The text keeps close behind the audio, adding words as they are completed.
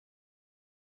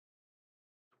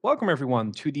Welcome,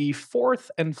 everyone, to the fourth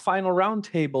and final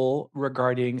roundtable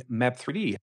regarding MAPP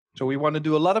 3D. So we want to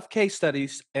do a lot of case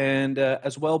studies and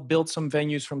as well build some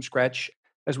venues from scratch.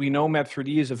 As we know, MAPP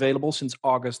 3D is available since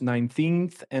August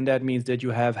 19th, and that means that you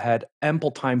have had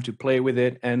ample time to play with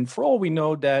it. And for all we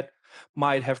know, that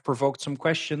might have provoked some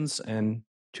questions. And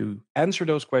to answer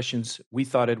those questions, we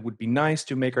thought it would be nice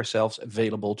to make ourselves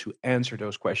available to answer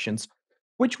those questions,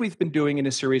 which we've been doing in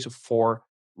a series of 4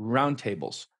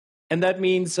 roundtables. And that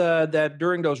means that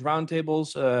during those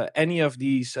roundtables, any of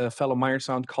these fellow Meyer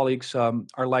Sound colleagues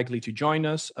are likely to join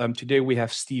us. Today we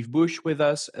have Steve Bush with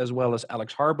us, as well as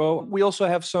Alex Harbo. We also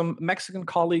have some Mexican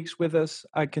colleagues with us.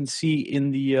 I can see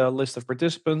in the list of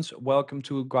participants. Welcome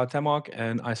to Guatemala,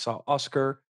 and I saw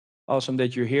Oscar. Awesome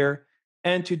that you're here.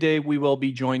 And today we will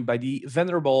be joined by the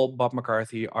venerable Bob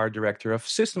McCarthy, our Director of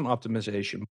System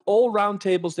Optimization. All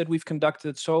roundtables that we've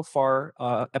conducted so far,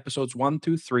 episodes 1,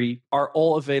 2, 3, are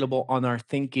all available on our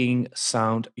Thinking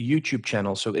Sound YouTube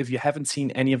channel. So if you haven't seen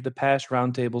any of the past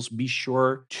roundtables, be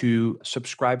sure to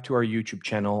subscribe to our YouTube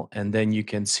channel, and then you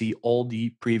can see all the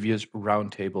previous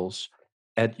roundtables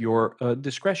at your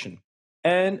discretion.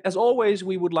 And as always,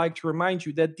 we would like to remind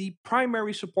you that the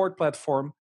primary support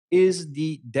platform is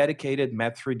the dedicated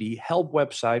MAPP 3D help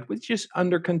website, which is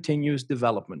under continuous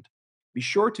development. Be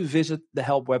sure to visit the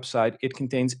help website. It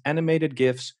contains animated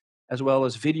GIFs as well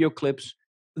as video clips.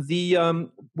 The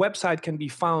website can be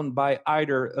found by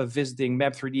either visiting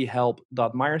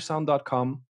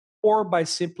map3dhelp.meyersound.com or by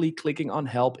simply clicking on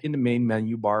help in the main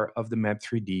menu bar of the MAPP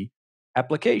 3D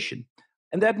application.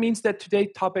 And that means that today's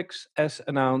topics, as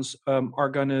announced, are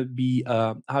going to be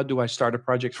how do I start a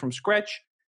project from scratch?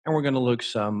 And we're going to look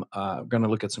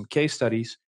at some case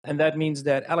studies. And that means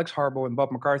that Alex Harbo and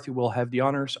Bob McCarthy will have the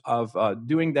honors of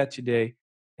doing that today.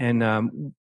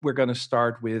 And we're going to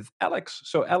start with Alex.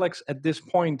 So, Alex, at this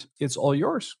point, it's all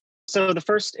yours. So the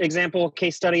first example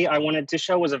case study I wanted to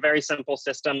show was a very simple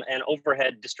system, an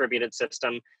overhead distributed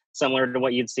system, similar to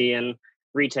what you'd see in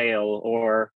retail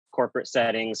or corporate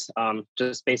settings,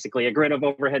 just basically a grid of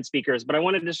overhead speakers. But I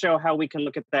wanted to show how we can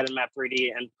look at that in MAPP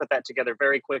 3D and put that together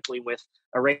very quickly with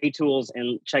array tools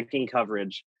and checking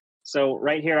coverage. So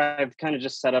right here, I've kind of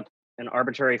just set up an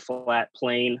arbitrary flat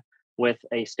plane with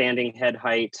a standing head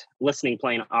height listening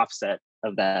plane offset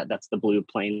of that. That's the blue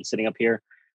plane sitting up here.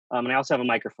 And I also have a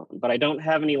microphone, but I don't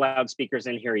have any loudspeakers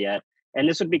in here yet. And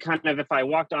this would be kind of if I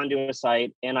walked onto a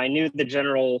site and I knew the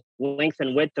general length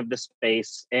and width of the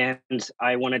space, and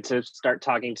I wanted to start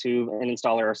talking to an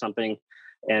installer or something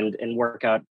and work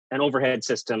out an overhead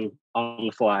system on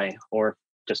the fly, or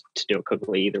just to do it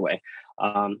quickly, either way.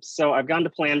 So I've gone to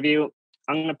plan view.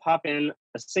 I'm going to pop in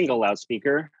a single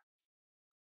loudspeaker.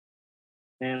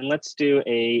 And let's do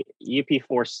a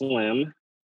UP4 Slim.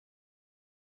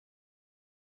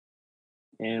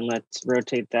 And let's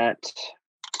rotate that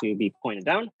to be pointed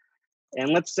down. And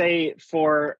let's say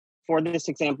for this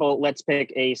example, let's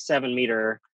pick a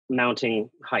 7-meter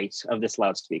mounting height of this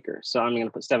loudspeaker. So I'm going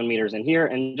to put 7 meters in here,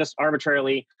 and just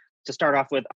arbitrarily to start off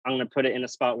with, I'm going to put it in a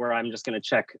spot where I'm just going to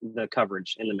check the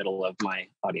coverage in the middle of my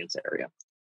audience area.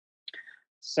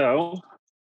 So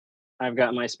I've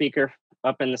got my speaker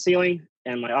up in the ceiling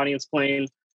and my audience plane.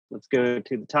 Let's go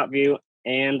to the top view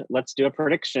and let's do a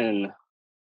prediction.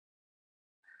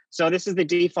 So this is the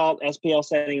default SPL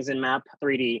settings in MAPP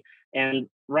 3D. And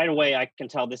right away, I can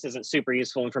tell this isn't super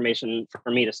useful information for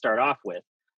me to start off with.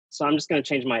 So I'm just going to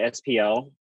change my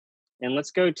SPL. And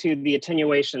let's go to the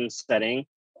attenuation setting.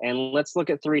 And let's look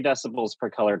at 3 decibels per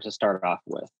color to start off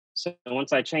with. So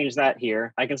once I change that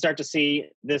here, I can start to see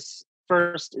this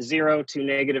first 0 to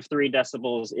 -3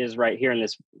 decibels is right here in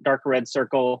this dark red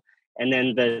circle. And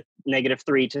then the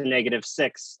 -3 to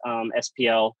 -6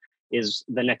 SPL is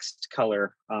the next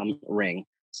color ring.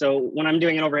 So when I'm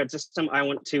doing an overhead system, I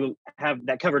want to have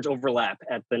that coverage overlap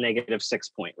at the -6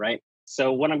 point, right?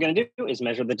 So what I'm going to do is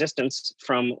measure the distance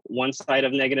from one side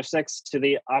of -6 to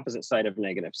the opposite side of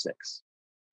 -6.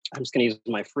 I'm just going to use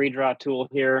my free draw tool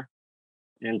here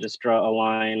and just draw a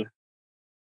line.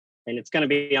 And it's going to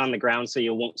be on the ground, so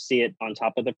you won't see it on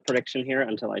top of the prediction here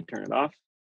until I turn it off.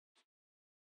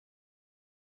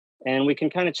 And we can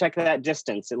kind of check that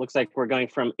distance. It looks like we're going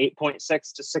from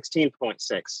 8.6 to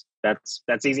 16.6. That's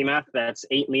easy math. That's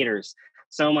 8 meters.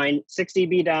 So my 6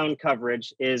 dB down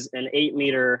coverage is an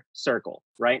 8-meter circle,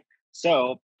 right?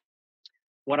 So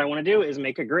what I want to do is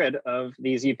make a grid of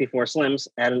these UP4 Slims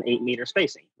at an 8-meter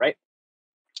spacing, right?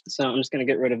 So I'm just going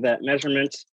to get rid of that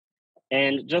measurement.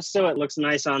 And just so it looks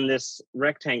nice on this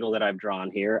rectangle that I've drawn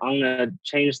here, I'm going to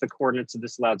change the coordinates of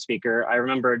this loudspeaker. I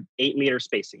remembered 8-meter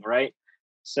spacing, right?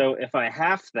 So if I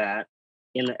half that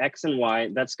in the X and Y,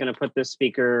 that's going to put this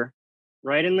speaker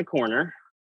right in the corner.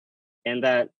 and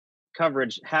that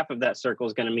coverage, half of that circle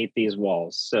is going to meet these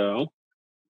walls. So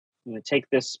I'm going to take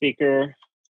this speaker,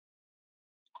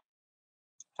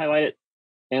 highlight it,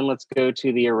 and let's go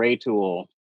to the array tool.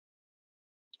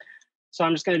 So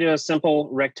I'm just going to do a simple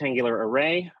rectangular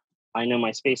array. I know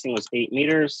my spacing was 8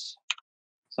 meters.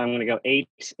 So I'm going to go 8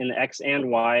 in the X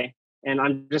and Y. And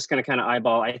I'm just going to kind of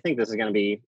eyeball. I think this is going to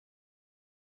be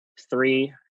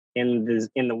 3 in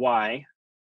the Y.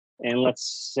 And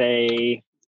let's say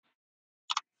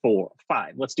 5.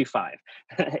 Let's do 5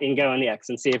 and go in the X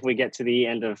and see if we get to the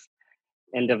end of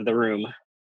the room.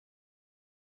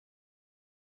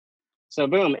 So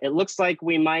boom, it looks like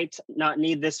we might not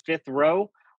need this 5th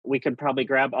row. We could probably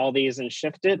grab all these and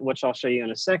shift it, which I'll show you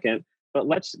in a second. But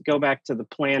let's go back to the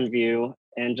plan view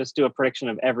and just do a prediction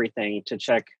of everything to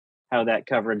check how that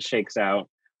coverage shakes out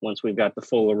once we've got the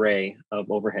full array of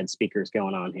overhead speakers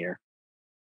going on here.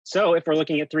 So if we're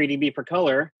looking at 3 dB per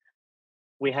color,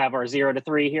 we have our 0 to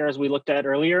 3 here as we looked at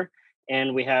earlier,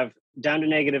 and we have down to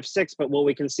 -6, but what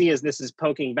we can see is this is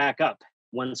poking back up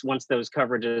once those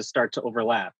coverages start to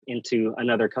overlap into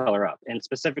another color up. And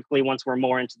specifically, once we're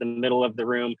more into the middle of the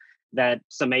room, that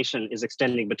summation is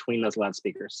extending between those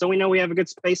loudspeakers. So we know we have a good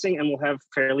spacing and we'll have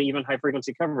fairly even high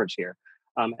frequency coverage here,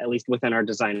 at least within our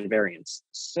design variants.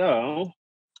 So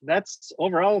that's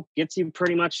overall gets you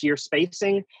pretty much your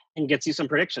spacing and gets you some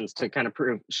predictions to kind of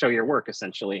show your work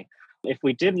essentially. If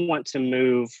we did want to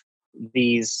move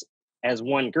these as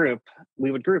one group,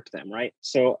 we would group them, right?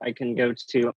 So I can go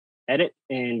to edit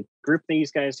and group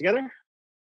these guys together.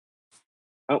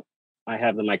 Oh, I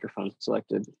have the microphone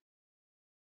selected.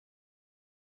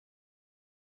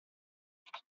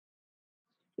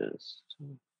 Just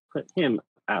put him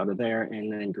out of there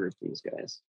and then group these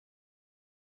guys.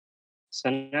 So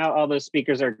now all those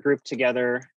speakers are grouped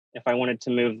together. If I wanted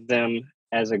to move them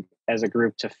as a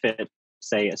group to fit,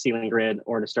 say, a ceiling grid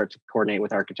or to start to coordinate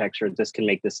with architecture, this can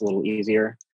make this a little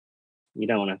easier. You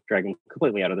don't want to drag them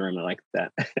completely out of the room like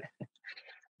that.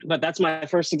 But that's my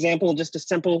first example, just a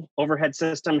simple overhead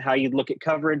system, how you'd look at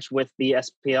coverage with the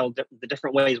SPL, the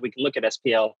different ways we can look at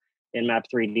SPL in MAPP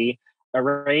 3D,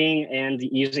 arraying and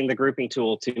using the grouping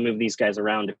tool to move these guys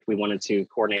around if we wanted to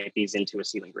coordinate these into a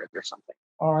ceiling grid or something.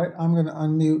 All right, I'm going to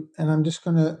unmute, and I'm just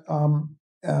going to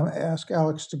ask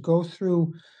Alex to go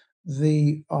through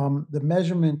the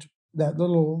measurement, that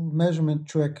little measurement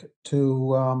trick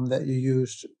to that you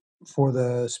used for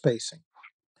the spacing.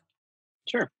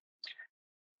 Sure.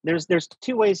 There's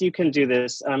 2 ways you can do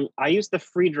this. I use the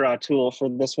free draw tool for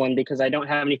this one because I don't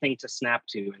have anything to snap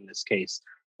to in this case.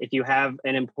 If you have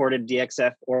an imported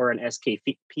DXF or an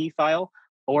SKP file,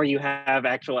 or you have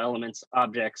actual elements,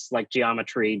 objects like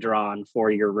geometry drawn for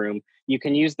your room, you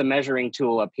can use the measuring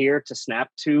tool up here to snap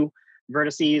to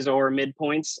vertices or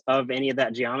midpoints of any of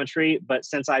that geometry. But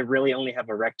since I really only have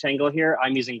a rectangle here,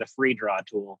 I'm using the free draw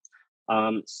tool.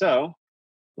 So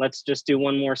let's just do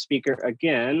one more speaker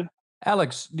again.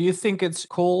 Alex, do you think it's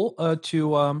cool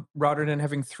to, rather than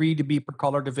having 3 dB per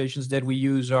color divisions, that we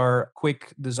use our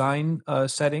quick design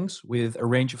settings with a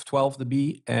range of 12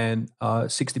 dB and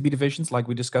 6 dB divisions like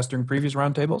we discussed during previous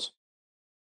roundtables?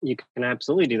 You can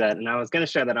absolutely do that. And I was going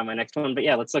to share that on my next one, but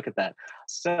yeah, let's look at that.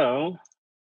 So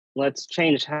let's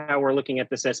change how we're looking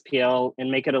at this SPL and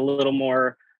make it a little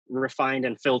more refined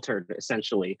and filtered,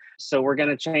 essentially. So we're going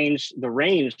to change the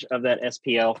range of that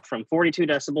SPL from 42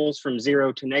 decibels from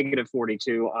 0 to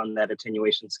 -42 on that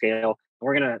attenuation scale.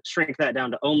 We're going to shrink that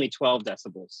down to only 12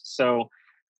 decibels. So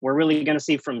we're really going to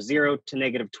see from 0 to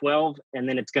 -12, and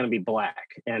then it's going to be black,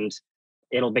 and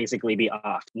it'll basically be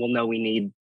off. We'll know we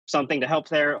need something to help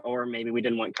there, or maybe we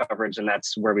didn't want coverage, and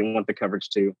that's where we want the coverage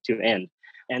to end.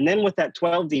 And then with that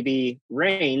 12 dB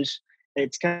range,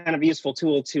 it's kind of a useful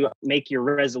tool to make your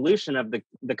resolution of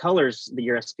the colors that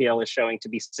your SPL is showing to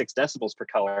be 6 decibels per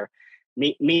color,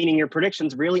 meaning your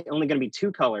prediction's really only going to be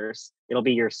 2 colors. It'll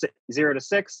be your 0 to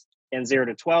 6 and 0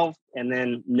 to 12, and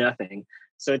then nothing.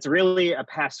 So it's really a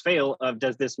pass-fail of,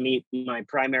 does this meet my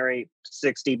primary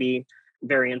 6 dB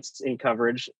variance in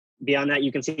coverage? Beyond that,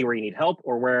 you can see where you need help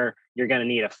or where you're going to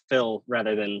need a fill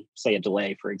rather than, say, a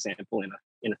delay, for example,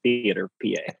 in a theater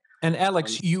PA. And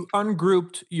Alex, you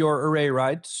ungrouped your array,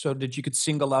 right? So that you could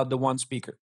single out the one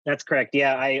speaker. That's correct.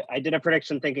 Yeah, I did a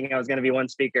prediction thinking I was going to be one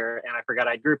speaker, and I forgot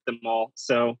I grouped them all.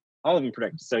 So all of them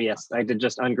predict. So yes, I did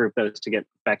just ungroup those to get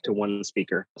back to one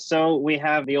speaker. So we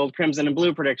have the old crimson and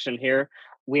blue prediction here.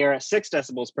 We are at 6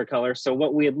 decibels per color. So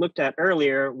what we had looked at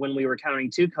earlier when we were counting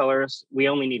 2 colors, we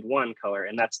only need 1 color,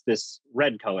 and that's this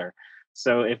red color.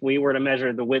 So if we were to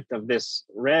measure the width of this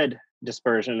red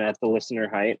dispersion at the listener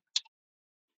height,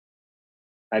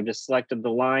 I've just selected the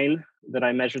line that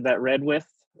I measured that red with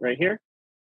right here.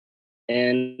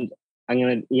 And I'm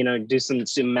going to, do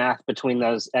some math between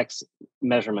those X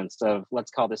measurements of, let's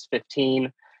call this 15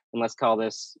 and let's call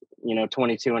this,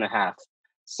 22 and a half.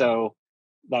 So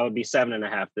that would be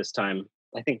 7.5 this time.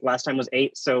 I think last time was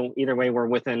 8. So either way, we're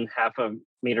within half a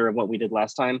meter of what we did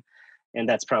last time. And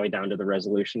that's probably down to the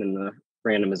resolution and the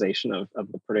randomization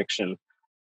of the prediction.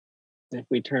 If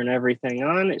we turn everything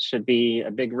on, it should be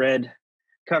a big red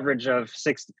coverage of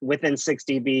within 6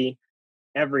 dB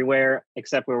everywhere,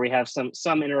 except where we have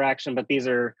some interaction, but these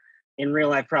are in real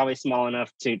life probably small enough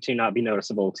to not be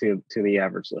noticeable to the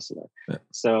average listener. Yeah.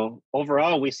 So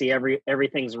overall, we see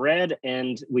everything's red,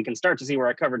 and we can start to see where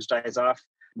our coverage dies off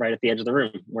right at the edge of the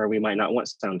room where we might not want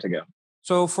sound to go.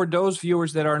 So for those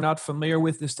viewers that are not familiar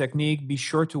with this technique, be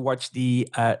sure to watch the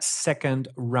second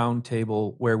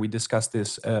roundtable where we discuss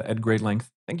this at great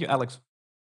length. Thank you, Alex.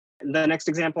 The next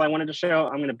example I wanted to show,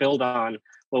 I'm going to build on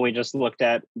what we just looked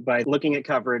at by looking at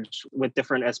coverage with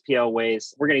different SPL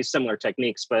ways. We're going to use similar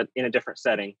techniques, but in a different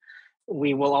setting.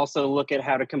 We will also look at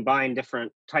how to combine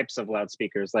different types of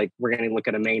loudspeakers. Like we're going to look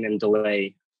at a main and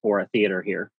delay for a theater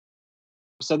here.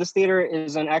 So this theater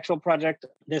is an actual project.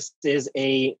 This is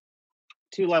a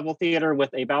 2-level theater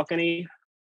with a balcony.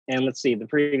 And let's see, the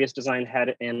previous design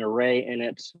had an array in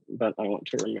it, but I want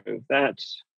to remove that.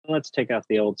 Let's take out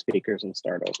the old speakers and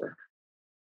start over.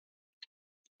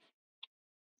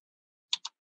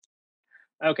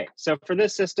 Okay, so for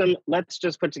this system, let's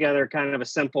just put together kind of a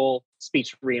simple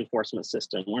speech reinforcement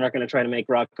system. We're not going to try to make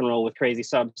rock and roll with crazy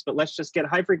subs, but let's just get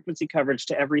high frequency coverage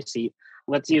to every seat.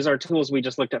 Let's use our tools we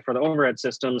just looked at for the overhead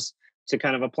systems to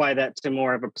kind of apply that to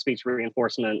more of a speech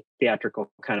reinforcement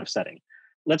theatrical kind of setting.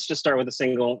 Let's just start with a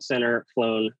single center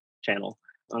flown channel.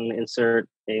 I'm going to insert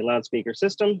a loudspeaker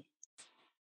system.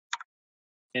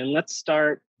 And let's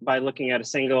start by looking at a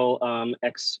single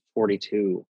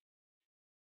X42.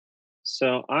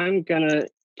 So I'm going to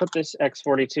put this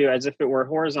X42 as if it were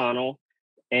horizontal,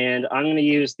 and I'm going to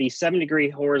use the 7-degree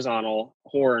horizontal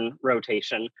horn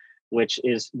rotation, which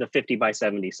is the 50 by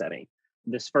 70 setting.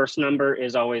 This first number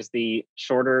is always the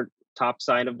shorter top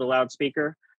side of the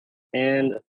loudspeaker.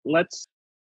 And let's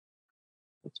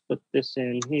put this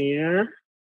in here,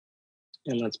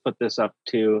 and let's put this up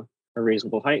to a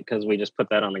reasonable height because we just put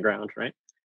that on the ground, right?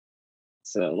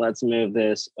 So let's move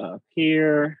this up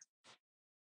here.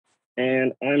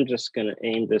 And I'm just going to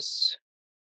aim this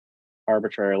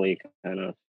arbitrarily kind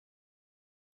of.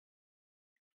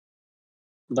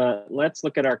 But let's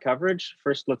look at our coverage.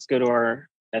 First, let's go to our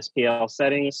SPL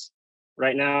settings.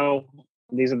 Right now,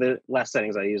 these are the last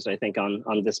settings I used, I think, on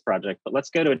this project. But let's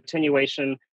go to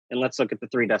attenuation, and let's look at the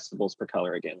 3 decibels per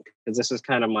color again, because this is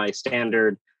kind of my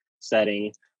standard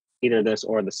setting, either this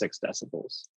or the 6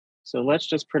 decibels. So let's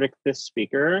just predict this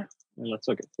speaker, and let's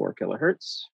look at 4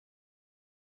 kilohertz.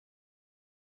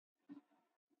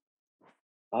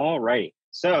 All righty.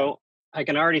 So I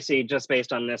can already see just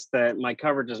based on this that my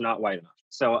coverage is not wide enough.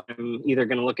 So I'm either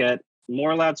going to look at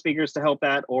more loudspeakers to help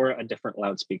that or a different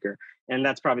loudspeaker. And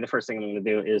that's probably the first thing I'm going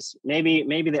to do is maybe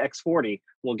the X40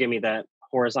 will give me that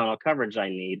horizontal coverage I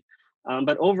need.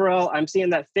 But overall, I'm seeing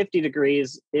that 50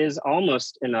 degrees is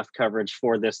almost enough coverage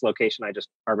for this location I just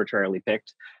arbitrarily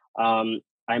picked.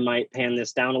 I might pan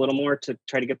this down a little more to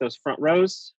try to get those front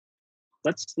rows.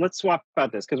 Let's swap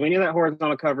about this because we knew that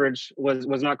horizontal coverage was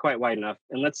not quite wide enough,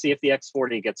 and let's see if the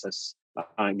X40 gets us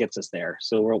there.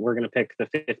 So we're going to pick the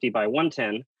 50 by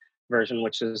 110 version,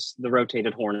 which is the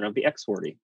rotated horn of the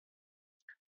X40.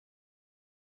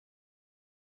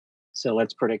 So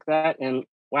let's predict that, and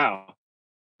wow,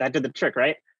 that did the trick,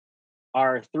 right?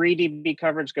 Our 3 dB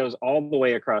coverage goes all the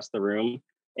way across the room,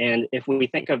 and if we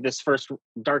think of this first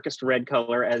darkest red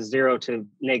color as 0 to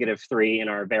 -3 in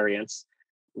our variance,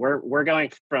 we're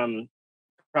going from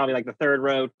probably like the 3rd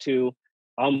row to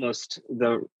almost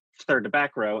the 3rd to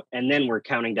back row, and then we're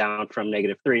counting down from -3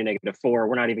 to -4.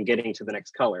 We're not even getting to the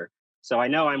next color. So I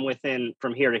know I'm within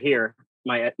from here to here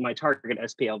my target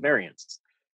SPL variance.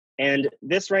 And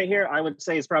this right here, I would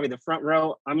say is probably the front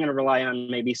row. I'm going to rely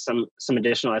on maybe some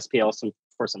additional SPL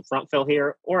for some front fill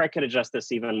here, or I could adjust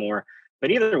this even more.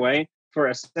 But either way, for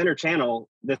a center channel,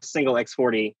 this single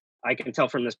X40, I can tell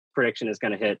from this prediction is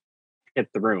going to hit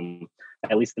the room,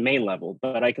 at least the main level.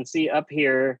 But I can see up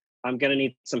here, I'm going to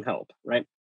need some help, right?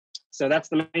 So that's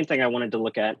the main thing I wanted to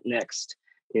look at next,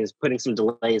 is putting some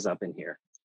delays up in here.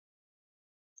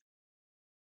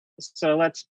 So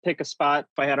let's pick a spot.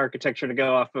 If I had architecture to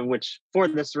go off of, which for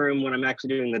this room, when I'm actually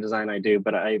doing the design, I do,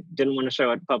 but I didn't want to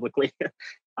show it publicly.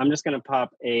 I'm just going to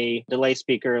pop a delay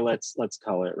speaker. Let's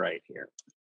call it right here.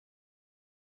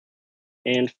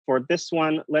 And for this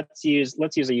one, let's use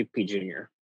a UP Junior.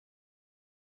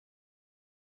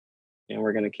 And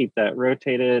we're going to keep that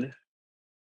rotated.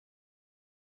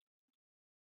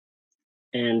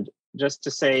 And just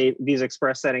to say, these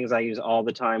express settings I use all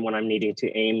the time when I'm needing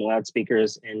to aim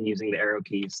loudspeakers and using the arrow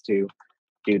keys to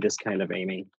do this kind of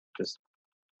aiming.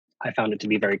 I found it to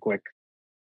be very quick.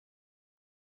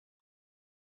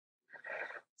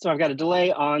 So I've got a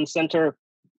delay on center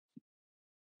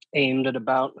aimed at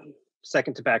about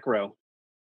second to back row.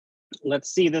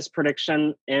 Let's see this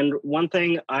prediction. And one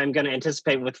thing I'm going to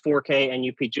anticipate with 4K and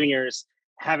UP Juniors,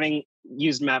 having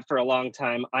used MAPP for a long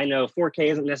time, I know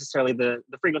 4K isn't necessarily the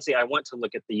frequency I want to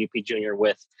look at the UP Junior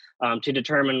with to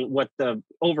determine what the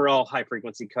overall high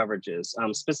frequency coverage is.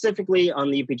 Specifically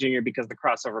on the UP Junior, because the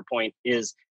crossover point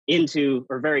is into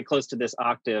or very close to this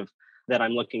octave that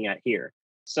I'm looking at here.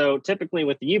 So typically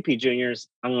with the UP Juniors,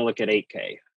 I'm going to look at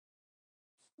 8K.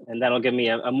 And that'll give me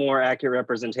a more accurate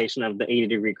representation of the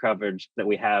 80-degree coverage that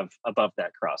we have above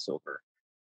that crossover.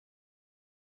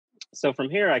 So from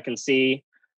here, I can see,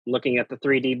 looking at the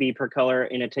 3 dB per color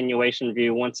in attenuation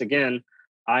view, once again,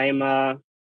 I'm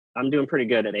doing pretty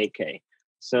good at 8K.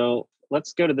 So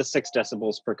let's go to the 6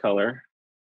 decibels per color.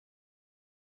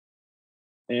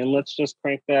 And let's just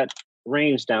crank that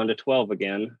range down to 12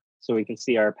 again, so we can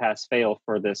see our pass-fail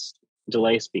for this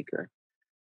delay speaker.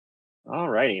 All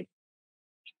righty.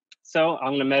 So I'm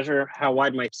going to measure how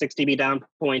wide my 6 dB down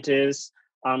point is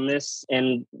on this.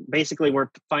 And basically, we're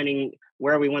finding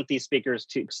where we want these speakers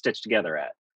to stitch together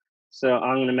at. So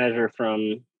I'm going to measure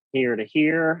from here to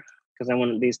here, because I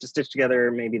want these to stitch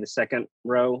together maybe the second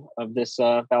row of this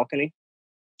balcony.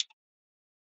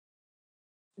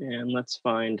 And let's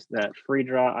find that free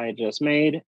draw I just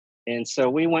made. And so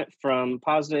we went from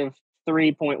positive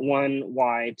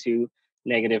 3.1Y to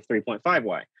negative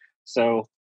 3.5Y. So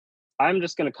I'm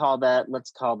just going to call that, let's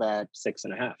call that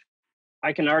 6.5.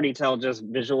 I can already tell just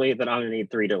visually that I'm going to need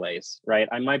 3 delays, right?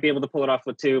 I might be able to pull it off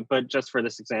with 2, but just for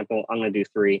this example, I'm going to do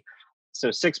 3. So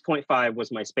 6.5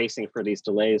 was my spacing for these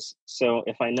delays. So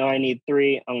if I know I need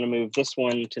 3, I'm going to move this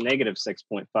one to negative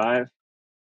 6.5.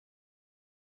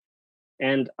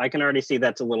 And I can already see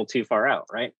that's a little too far out,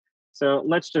 right? So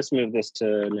let's just move this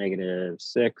to negative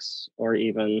 6 or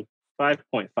even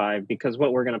 5.5, because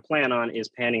what we're going to plan on is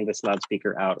panning this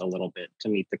loudspeaker out a little bit to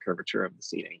meet the curvature of the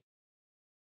seating.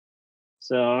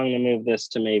 So I'm going to move this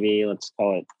to maybe, let's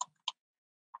call it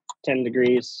 10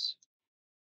 degrees.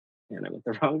 And I went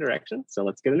the wrong direction, so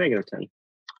let's get a negative 10.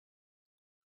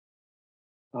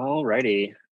 All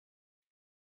righty.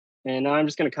 And now I'm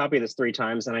just going to copy this 3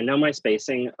 times, and I know my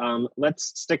spacing.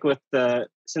 Let's stick with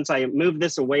since I moved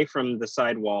this away from the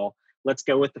side wall, let's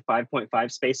go with the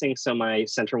 5.5 spacing, so my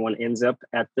center one ends up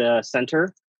at the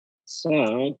center.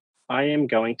 So I am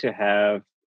going to have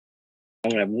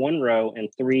 1 row and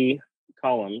 3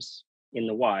 columns in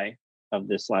the Y of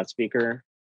this loudspeaker.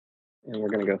 And we're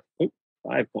going to go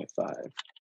 5.5.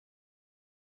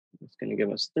 It's going to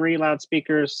give us 3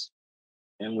 loudspeakers,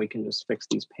 and we can just fix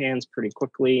these pans pretty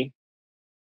quickly.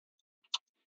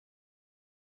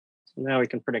 So now we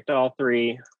can predict all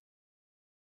 3.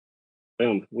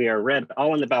 Boom, we are red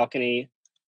all in the balcony.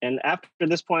 And after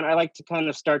this point, I like to kind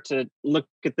of start to look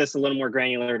at this a little more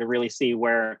granular to really see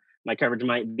where my coverage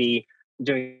might be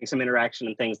doing some interaction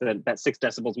and things that 6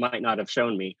 decibels might not have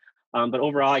shown me. But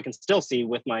overall, I can still see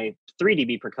with my 3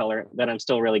 dB per color that I'm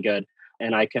still really good.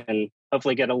 And I can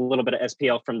hopefully get a little bit of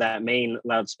SPL from that main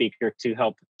loudspeaker to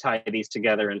help tie these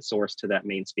together and source to that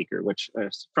main speaker, which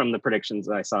from the predictions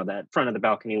I saw, that front of the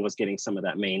balcony was getting some of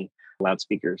that main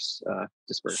loudspeakers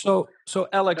dispersed. So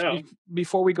Alex,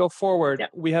 before we go forward, yeah.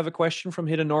 We have a question from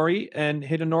Hidenori, and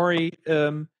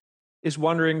Hidenori is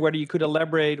wondering whether you could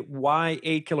elaborate why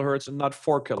 8 kilohertz and not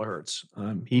 4 kilohertz.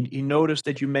 He noticed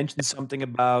that you mentioned something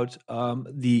about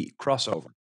the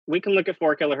crossover. We can look at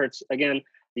 4 kilohertz again.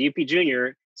 The UP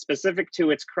Junior, specific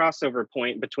to its crossover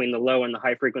point between the low and the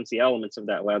high frequency elements of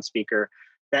that loudspeaker,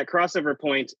 that crossover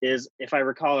point is, if I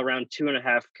recall, around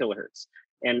 2.5 kilohertz.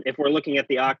 And if we're looking at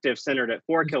the octave centered at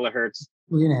 4 kilohertz,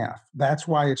 3.5. That's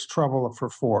why it's trouble for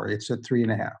 4. It's at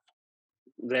 3.5.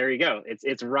 There you go.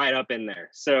 It's right up in there.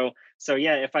 So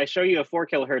yeah, if I show you a 4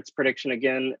 kilohertz prediction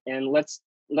again, and let's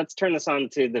turn this on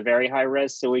to the very high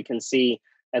res so we can see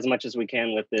as much as we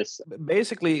can with this.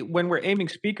 Basically, when we're aiming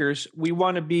speakers, we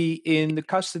want to be in the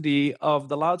custody of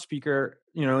the loudspeaker,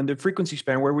 in the frequency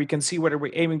span where we can see whether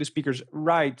we're aiming the speakers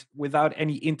right without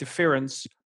any interference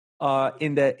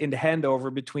in the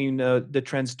handover between the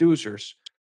transducers.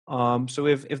 So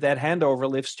if that handover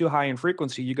lifts too high in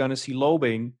frequency, you're going to see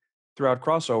lobing throughout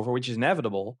crossover, which is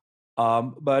inevitable.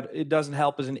 But it doesn't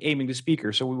help us in aiming the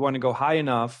speaker. So we want to go high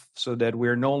enough so that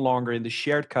we're no longer in the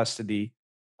shared custody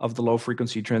of the low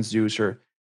frequency transducer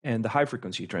and the high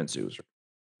frequency transducer.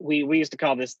 we used to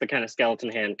call this the kind of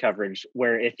skeleton hand coverage,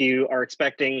 where if you are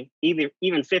expecting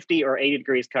even 50 or 80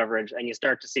 degrees coverage and you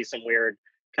start to see some weird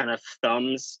kind of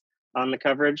thumbs on the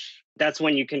coverage, that's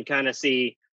when you can kind of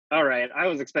see, all right, I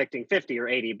was expecting 50 or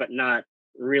 80, but not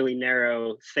really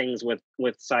narrow things with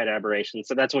side aberration.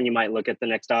 So that's when you might look at the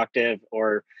next octave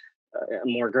or a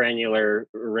more granular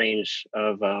range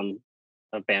of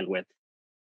bandwidth.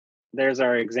 There's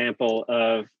our example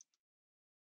of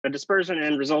a dispersion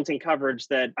and resulting coverage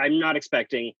that I'm not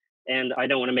expecting, and I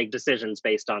don't want to make decisions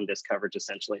based on this coverage,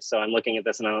 essentially. So I'm looking at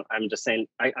this and I'm just saying,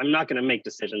 I'm not going to make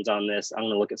decisions on this. I'm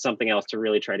going to look at something else to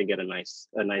really try to get a nice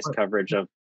coverage of.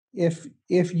 If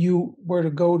you were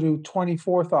to go to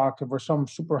 24th octave or some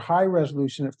super high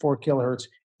resolution at 4 kilohertz,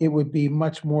 it would be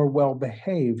much more well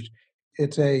behaved.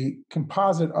 It's a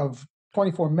composite of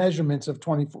 24 measurements of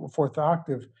 24th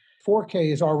octave.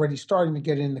 4K is already starting to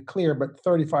get in the clear, but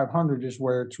 3500 is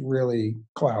where it's really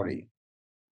cloudy.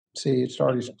 See, it's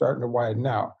already starting to widen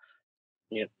out.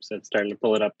 Yep, so it's starting to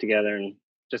pull it up together and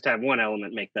just have one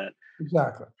element make that.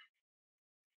 Exactly.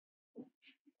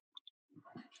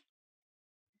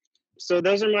 So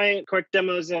those are my quick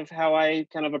demos of how I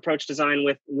kind of approach design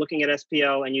with looking at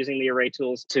SPL and using the array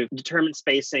tools to determine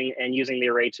spacing and using the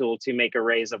array tool to make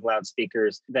arrays of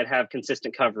loudspeakers that have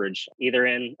consistent coverage, either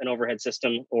in an overhead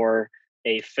system or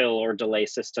a fill or delay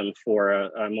system for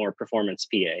a more performance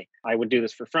PA. I would do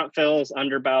this for front fills,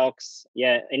 underbalks,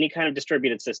 any kind of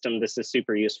distributed system this is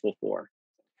super useful for.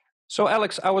 So,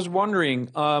 Alex, I was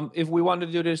wondering if we want to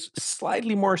do this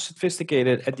slightly more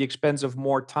sophisticated at the expense of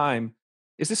more time,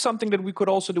 is this something that we could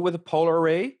also do with a polar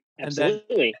array?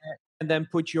 Absolutely. And then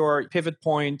put your pivot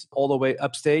point all the way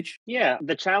upstage? Yeah,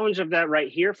 the challenge of that right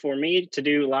here for me to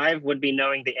do live would be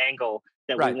knowing the angle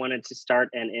that we wanted to start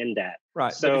and end at.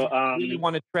 Right. So but if you really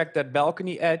want to track that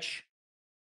balcony edge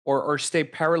or stay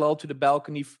parallel to the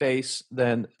balcony face,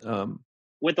 then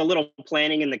with a little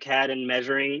planning in the CAD and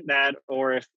measuring that,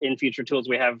 or if in future tools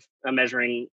we have a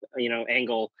measuring,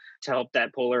 angle to help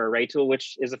that polar array tool,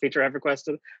 which is a feature I've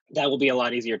requested, that will be a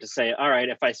lot easier to say, all right,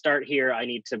 if I start here, I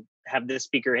need to have this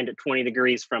speaker end at 20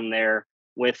 degrees from there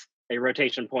with a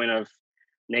rotation point of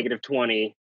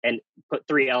 -20 and put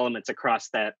 3 elements across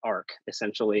that arc,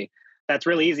 essentially. That's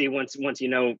really easy once you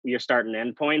know your start and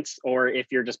end points, or if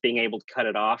you're just being able to cut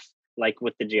it off, like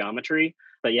with the geometry.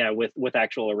 But yeah, with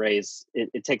actual arrays,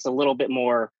 it takes a little bit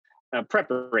more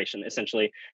preparation,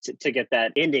 essentially, to get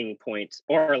that ending point,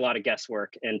 or a lot of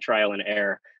guesswork and trial and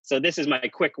error. So this is my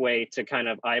quick way to kind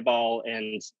of eyeball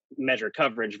and measure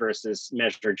coverage versus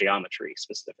measure geometry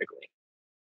specifically.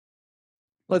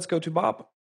 Let's go to Bob.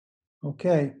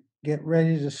 Okay, get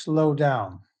ready to slow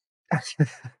down.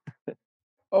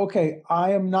 Okay,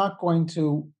 I am not going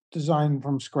to design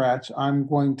from scratch. I'm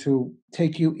going to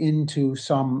take you into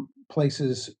some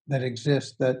places that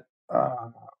exist that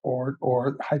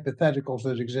or hypotheticals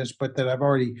that exist, but that I've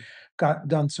already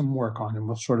done some work on, and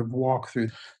we'll sort of walk through.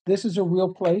 This is a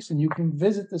real place, and you can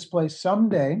visit this place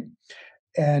someday.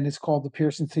 And it's called the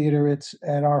Pearson Theater. It's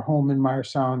at our home in Meyer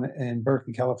Sound in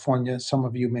Berkeley, California. Some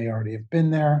of you may already have been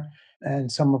there, and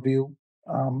some of you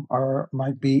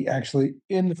might be actually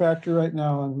in the factory right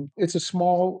now. And it's a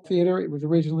small theater. It was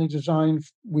originally designed.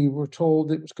 We were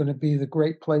told it was going to be the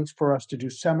great place for us to do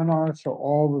seminars. So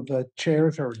all of the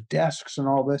chairs or desks and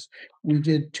all this. We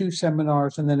did 2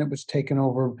 seminars, and then it was taken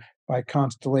over by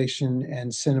Constellation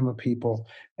and cinema people,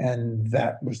 and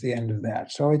that was the end of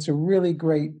that. So it's a really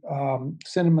great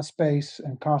cinema space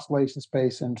and Constellation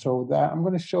space, and so that I'm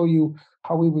going to show you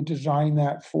how we would design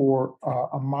that for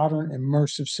a modern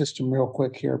immersive system real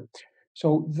quick here.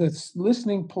 So this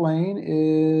listening plane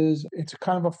it's a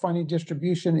kind of a funny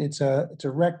distribution. It's a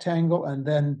rectangle, and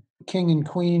then king and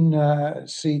queen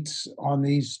seats on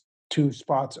these 2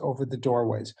 spots over the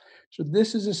doorways. So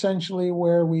this is essentially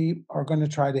where we are going to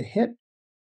try to hit.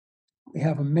 We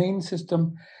have a main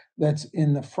system that's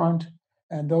in the front,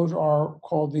 and those are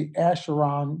called the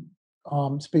Asheron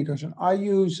speakers. And I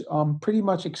use pretty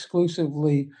much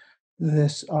exclusively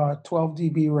this 12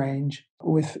 dB range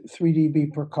with 3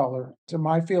 dB per color. So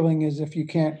my feeling is if you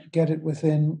can't get it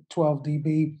within 12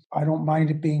 dB, I don't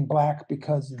mind it being black,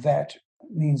 because that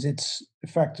means it's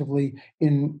effectively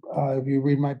in, if you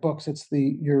read my books,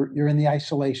 you're in the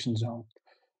isolation zone.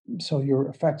 So you're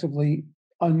effectively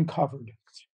uncovered.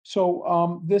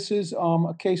 So this is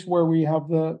a case where we have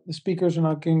the speakers, and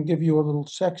I can give you a little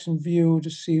section view to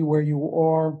see where you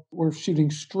are. We're shooting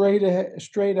straight ahead,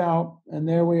 straight out, and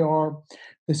there we are.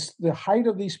 The height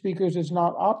of these speakers is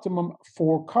not optimum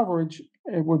for coverage.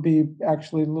 It would be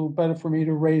actually a little better for me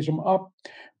to raise them up,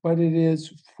 but it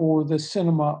is for the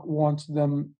cinema, wants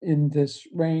them in this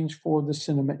range for the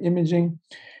cinema imaging.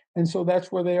 And so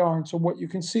that's where they are. And so what you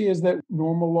can see is that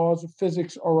normal laws of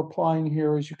physics are applying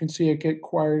here. As you can see, it get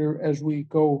quieter as we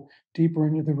go deeper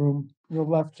into the room. The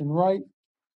left and right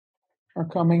are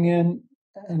coming in,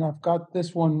 and I've got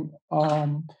this one.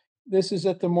 This is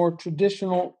at the more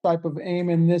traditional type of aim,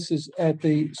 and this is at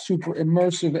the super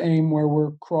immersive aim where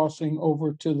we're crossing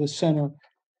over to the center.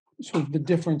 So the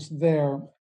difference there,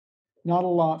 not a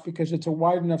lot, because it's a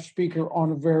wide enough speaker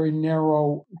on a very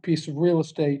narrow piece of real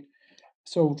estate.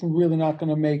 So it's really not going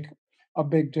to make a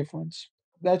big difference.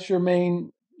 That's your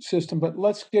main system. But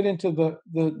let's get into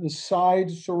the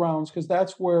side surrounds, because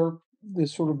that's where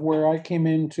this sort of where I came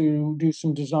in to do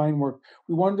some design work.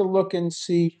 We wanted to look and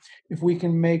see if we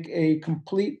can make a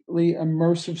completely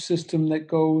immersive system that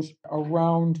goes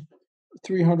around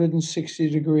 360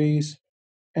 degrees,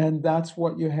 and that's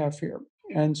what you have here.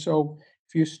 And so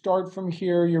if you start from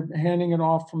here, you're handing it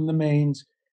off from the mains,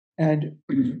 and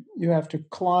you have to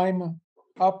climb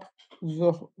up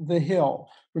the hill.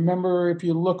 Remember, if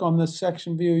you look on this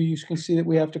section view, you can see that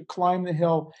we have to climb the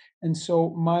hill. And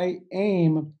so my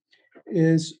aim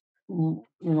is,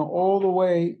 all the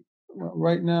way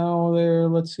right now there.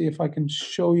 Let's see if I can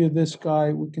show you this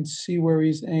guy. We can see where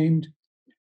he's aimed.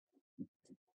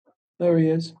 There he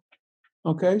is.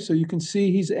 Okay, so you can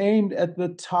see he's aimed at the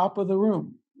top of the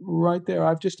room, right there.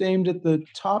 I've just aimed at the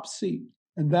top seat.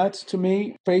 And that's, to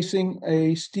me, facing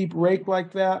a steep rake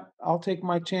like that, I'll take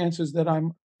my chances that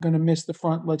I'm going to miss the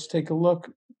front. Let's take a look.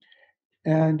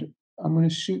 And I'm going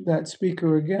to shoot that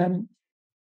speaker again.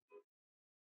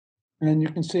 And you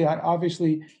can see I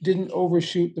obviously didn't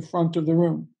overshoot the front of the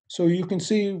room. So you can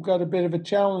see you've got a bit of a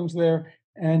challenge there,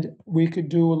 and we could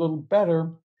do a little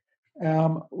better.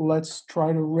 Let's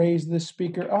try to raise this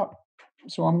speaker up.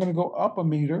 So I'm going to go up a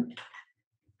meter,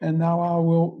 and now I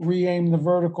will re-aim the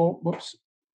vertical. Whoops.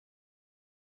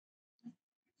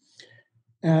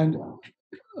 And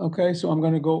okay, so I'm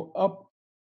going to go up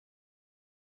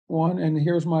one, and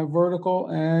here's my vertical,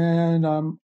 and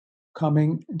I'm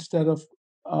coming, instead of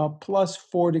plus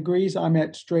 4 degrees, I'm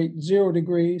at straight 0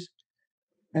 degrees,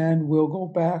 and we'll go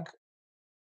back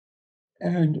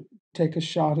and take a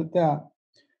shot at that.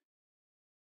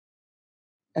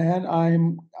 And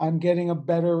I'm getting a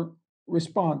better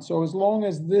response. So as long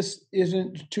as this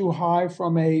isn't too high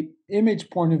from a image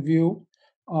point of view,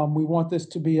 we want this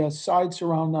to be a side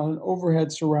surround, not an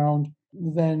overhead surround,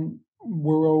 then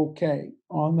we're okay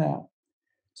on that.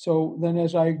 So then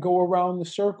as I go around the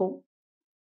circle,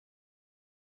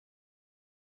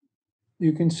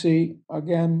 you can see,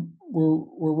 again,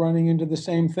 we're running into the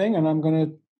same thing, and I'm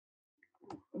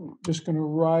just going to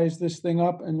rise this thing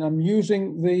up, and I'm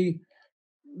using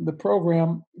the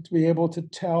program to be able to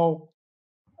tell,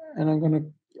 and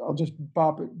I'll just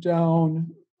bop it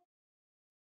down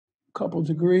a couple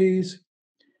degrees,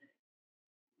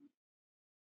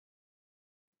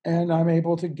 and I'm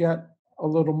able to get a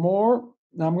little more.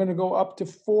 Now I'm going to go up to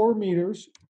 4 meters,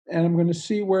 and I'm going to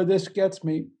see where this gets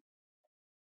me.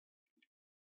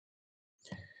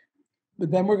 But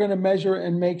then we're going to measure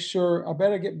and make sure. I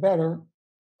better get better.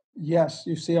 Yes,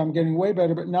 you see, I'm getting way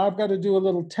better, but now I've got to do a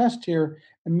little test here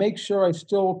and make sure I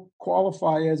still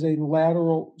qualify as a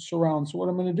lateral surround. So what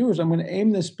I'm going to do is I'm going to aim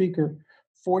this speaker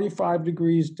 45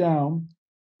 degrees down.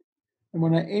 And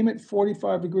when I aim it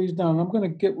 45 degrees down, I'm going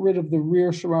to get rid of the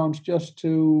rear surrounds just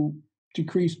to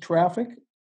decrease traffic.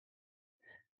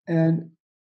 And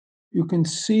you can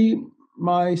see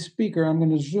my speaker. I'm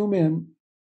going to zoom in.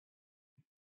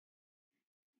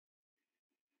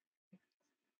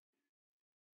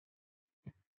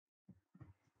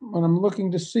 What I'm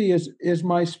looking to see is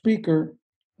my speaker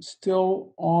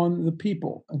still on the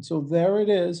people? And so there it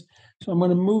is. So I'm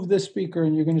going to move this speaker,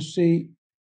 and you're going to see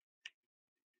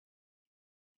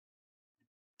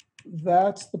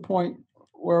that's the point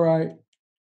where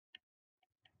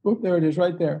there it is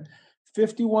right there.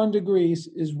 51 degrees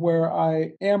is where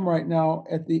I am right now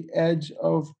at the edge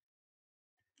of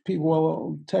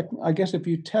people. Well, I guess if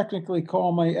you technically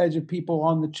call my edge of people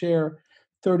on the chair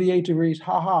 38 degrees,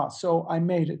 haha, so I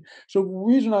made it. So the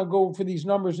reason I go for these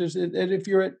numbers is that if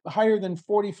you're at higher than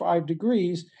 45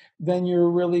 degrees, then you're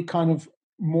really kind of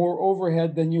more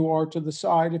overhead than you are to the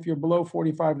side. If you're below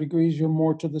 45 degrees, you're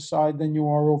more to the side than you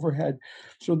are overhead.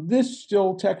 So this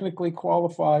still technically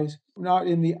qualifies, not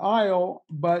in the aisle,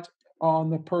 but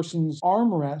on the person's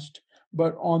armrest,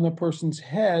 but on the person's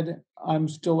head, I'm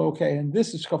still okay. And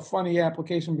this is a funny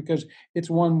application because it's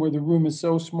one where the room is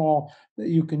so small that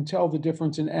you can tell the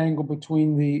difference in angle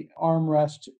between the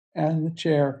armrest and the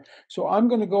chair. So I'm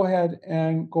going to go ahead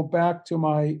and go back to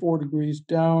my 4 degrees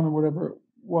down or whatever it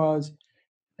was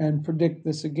and predict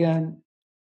this again.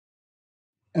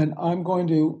 And I'm going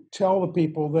to tell the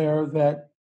people there that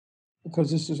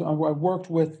because I worked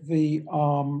with the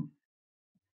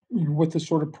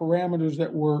sort of parameters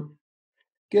that were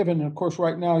given. And of course,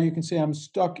 right now you can see I'm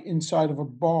stuck inside of a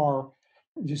bar.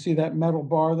 You see that metal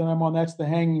bar that I'm on? That's the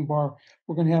hanging bar.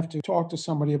 We're going to have to talk to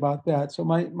somebody about that. So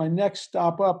my next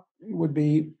stop up would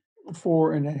be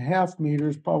 4.5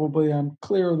 meters. Probably I'm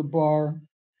clear of the bar.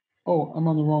 Oh, I'm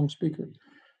on the wrong speaker.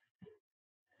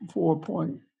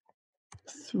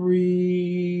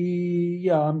 4.3.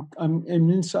 Yeah, I'm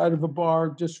inside of a bar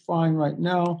just fine right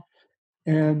now.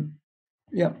 And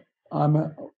yeah,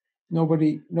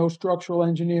 no structural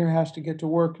engineer has to get to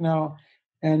work now.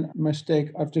 And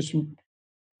mistake, I've just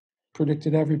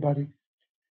predicted everybody.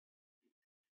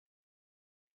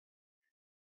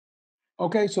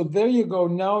 Okay, so there you go.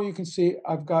 Now you can see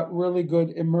I've got really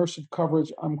good immersive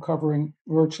coverage. I'm covering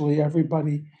virtually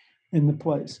everybody in the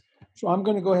place. So I'm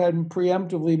going to go ahead and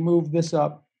preemptively move this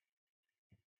up.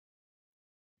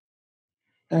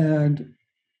 And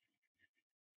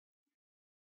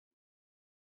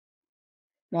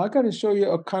now I got to show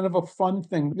you a kind of a fun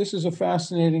thing. This is a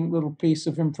fascinating little piece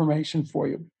of information for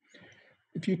you.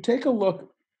 If you take a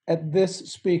look at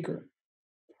this speaker,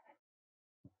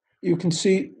 you can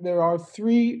see there are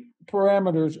 3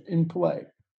 parameters in play.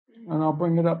 And I'll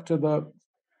bring it up to the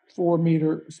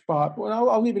 4-meter spot. Well,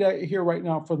 I'll leave it here right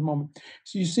now for the moment.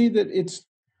 So you see that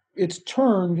it's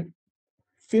turned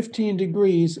 15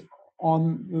 degrees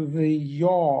on the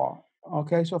yaw.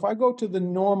 Okay, so if I go to the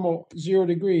normal 0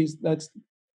 degrees, that's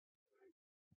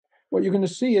what you're going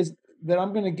to see is that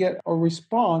I'm going to get a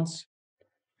response,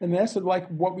 and that's like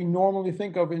what we normally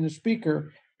think of in a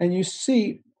speaker. And you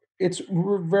see it's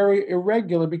very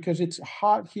irregular because it's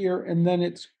hot here and then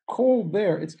it's cold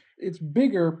there. It's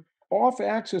bigger off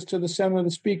axis to the center of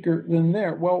the speaker than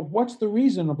there. Well, what's the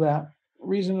reason of that?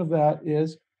 Reason of that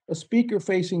is a speaker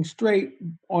facing straight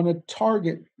on a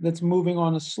target that's moving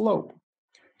on a slope.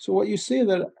 So what you see is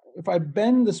that if I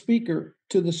bend the speaker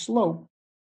to the slope,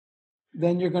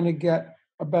 then you're going to get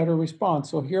a better response.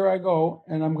 So here I go,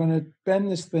 and I'm going to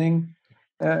bend this thing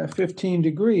 15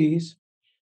 degrees,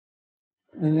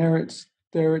 and there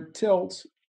it tilts.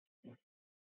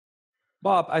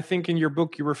 Bob, I think in your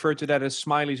book you refer to that as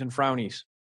smileys and frownies.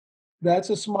 That's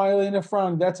a smiley and a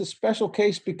frown. That's a special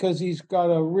case because he's got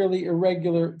a really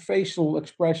irregular facial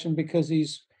expression because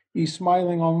he's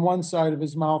smiling on one side of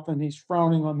his mouth and he's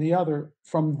frowning on the other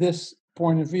from this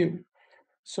point of view.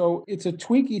 So it's a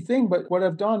tweaky thing, but what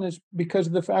I've done is because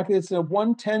of the fact that it's a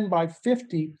 110 by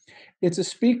 50, it's a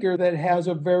speaker that has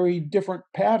a very different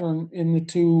pattern in the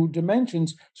 2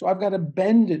 dimensions. So I've got to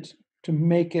bend it to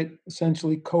make it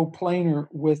essentially coplanar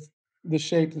with the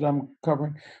shape that I'm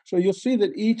covering. So you'll see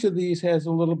that each of these has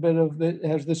a little bit of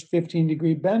has this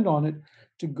 15-degree bend on it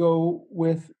to go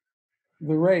with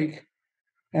the rake.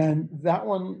 And that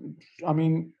one, I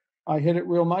mean, I hit it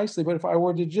real nicely, but if I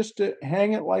were to just to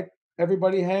hang it like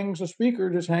everybody hangs a speaker,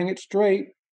 just hang it straight,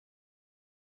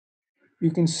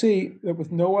 you can see that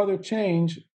with no other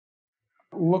change,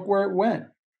 look where it went.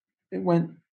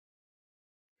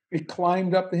 It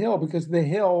climbed up the hill because the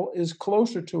hill is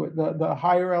closer to it. The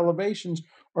higher elevations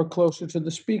are closer to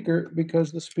the speaker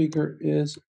because the speaker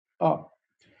is up.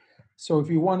 So if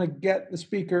you want to get the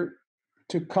speaker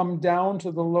to come down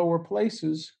to the lower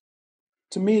places,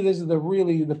 to me, this is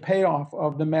the payoff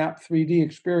of the MAPP 3D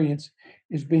experience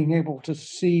is being able to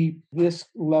see this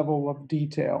level of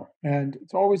detail. And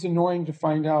it's always annoying to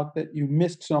find out that you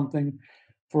missed something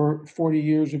for 40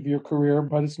 years of your career,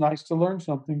 but it's nice to learn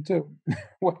something too.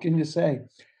 What can you say?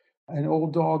 An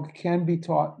old dog can be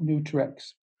taught new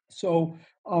tricks. So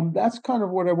that's kind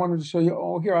of what I wanted to show you.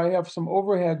 Oh, here I have some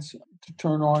overheads to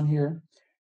turn on here.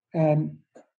 And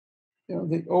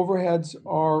the overheads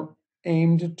are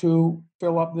aimed to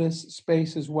fill up this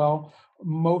space as well.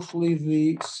 Mostly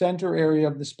the center area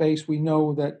of the space, we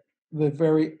know that the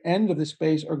very end of the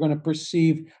space are going to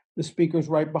perceive the speakers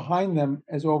right behind them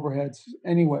as overheads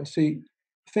anyway. See,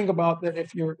 think about that.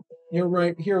 If you're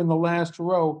right here in the last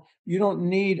row, you don't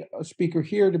need a speaker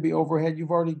here to be overhead.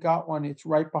 You've already got one. It's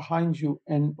right behind you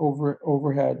and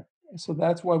overhead. So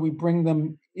that's why we bring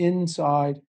them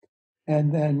inside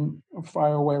and then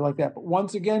fire away like that. But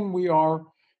once again, we are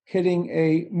hitting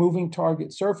a moving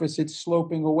target surface. It's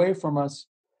sloping away from us.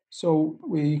 So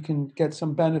we can get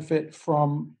some benefit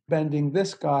from bending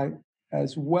this guy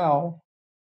as well.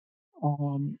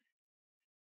 You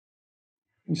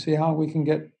see how we can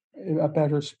get a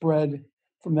better spread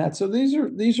from that. So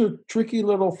these are tricky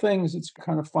little things. It's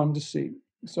kind of fun to see.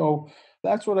 So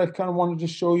that's what I kind of wanted to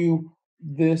show you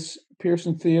this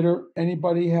Pearson Theater.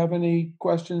 Anybody have any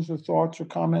questions or thoughts or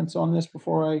comments on this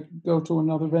before I go to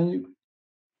another venue?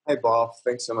 Hi, Bob.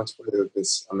 Thanks so much for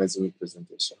this amazing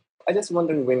presentation. I just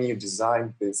wondering when you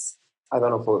designed this, I don't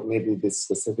know for maybe this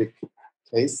specific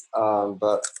case,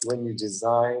 but when you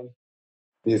design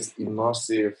this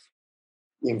immersive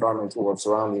environment or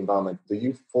surround environment, do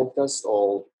you focus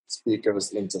all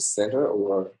speakers in the center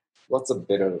or what's a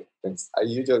better thing? I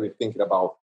usually think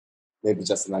about maybe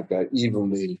just like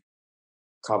evenly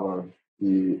cover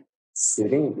the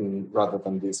seating rather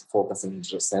than this focusing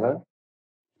into the center.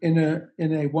 In a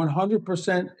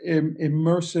 100%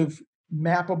 immersive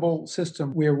mappable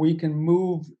system where we can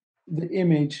move the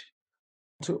image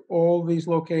to all these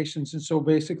locations. And so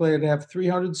basically I'd have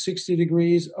 360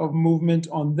 degrees of movement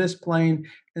on this plane,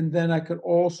 and then I could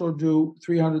also do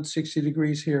 360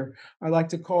 degrees here. I like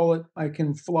to call it, I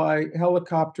can fly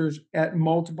helicopters at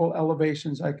multiple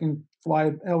elevations. I can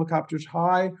fly helicopters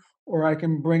high, or I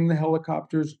can bring the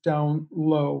helicopters down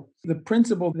low. The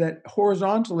principle that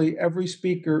horizontally every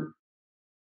speaker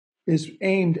is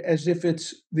aimed as if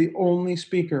it's the only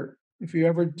speaker. If you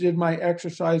ever did my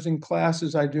exercising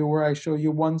classes I do where I show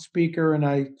you one speaker and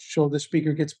I show the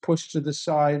speaker gets pushed to the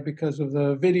side because of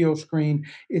the video screen,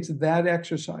 it's that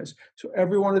exercise. So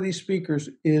every one of these speakers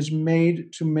is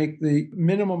made to make the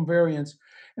minimum variance.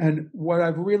 And what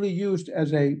I've really used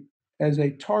as a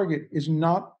target is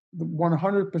not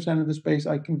 100% of the space.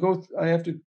 I have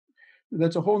to,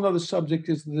 that's a whole nother subject,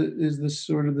 is the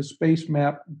sort of the space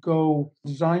map go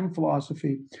design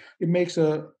philosophy. It makes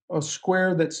a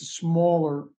square that's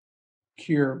smaller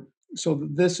here, so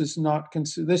that this is not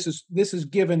this is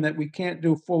given that we can't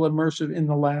do full immersive in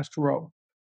the last row.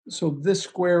 So this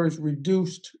square is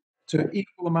reduced to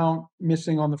equal amount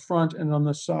missing on the front and on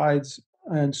the sides.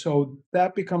 And so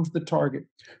that becomes the target.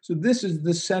 So this is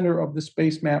the center of the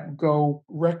space map go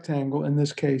rectangle in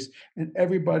this case, and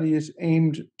everybody is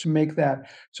aimed to make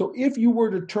that. So if you were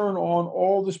to turn on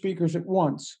all the speakers at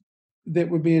once, that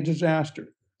would be a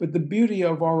disaster. But the beauty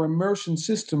of our immersion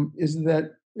system is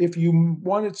that if you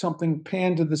wanted something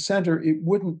panned to the center, it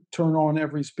wouldn't turn on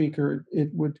every speaker. It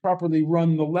would properly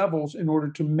run the levels in order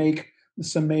to make the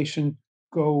summation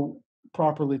go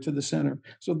properly to the center.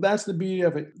 So that's the beauty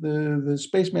of it. The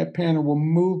space map panner will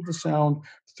move the sound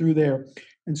through there.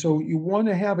 And so you want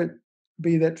to have it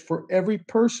be that for every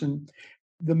person,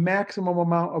 the maximum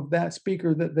amount of that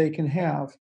speaker that they can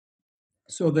have,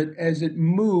 so that as it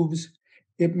moves,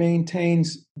 it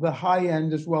maintains the high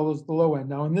end as well as the low end.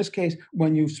 Now, in this case,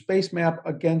 when you space map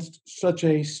against such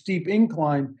a steep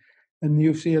incline, and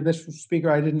you see this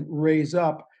speaker I didn't raise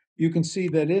up, you can see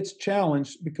that it's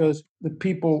challenged because the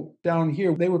people down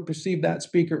here, they would perceive that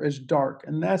speaker as dark.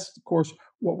 And that's, of course,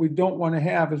 what we don't want to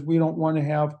have, is we don't want to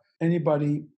have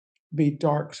anybody be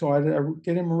dark. So I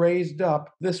get him raised up.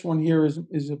 This one here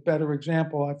is a better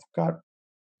example. I've got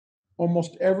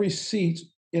almost every seat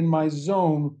in my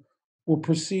zone will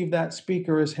perceive that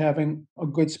speaker as having a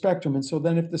good spectrum. And so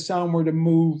then if the sound were to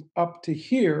move up to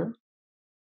here,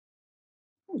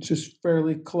 which is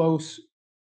fairly close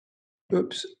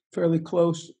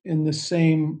in the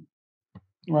same,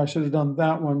 or I should have done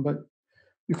that one, but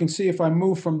you can see if I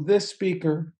move from this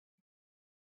speaker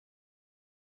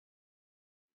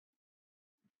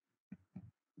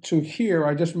to here,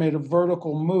 I just made a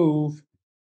vertical move,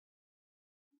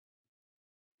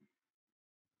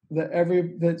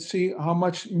 that see how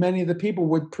much many of the people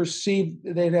would perceive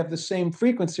they'd have the same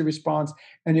frequency response,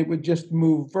 and it would just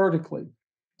move vertically.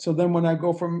 So then when I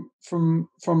go from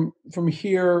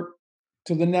here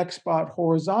to the next spot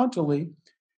horizontally,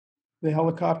 the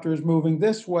helicopter is moving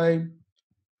this way,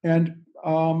 and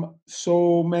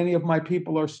so many of my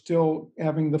people are still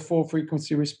having the full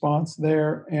frequency response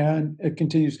there, and it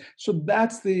continues. So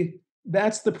that's the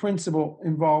principle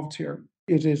involved here.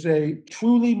 It is a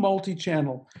truly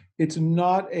multi-channel. It's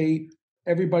not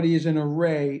everybody is an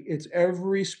array. It's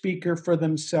every speaker for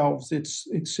themselves.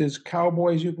 It's as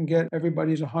cowboy as you can get.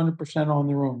 Everybody's 100% on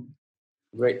their own.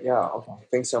 Great. Yeah. Okay.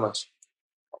 Thanks so much.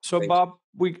 So Bob,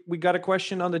 we got a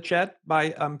question on the chat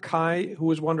by Kai, who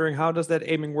was wondering, how does that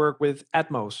aiming work with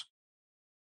Atmos?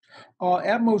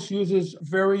 Atmos uses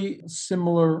very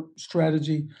similar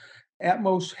strategy.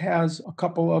 Atmos has a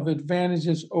couple of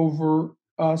advantages over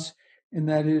us, and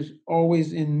that is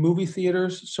always in movie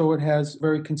theaters, so it has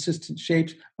very consistent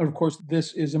shapes. And of course,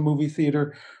 this is a movie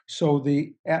theater, so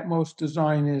the Atmos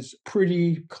design is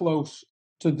pretty close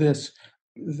to this.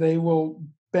 They will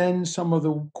bend some of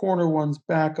the corner ones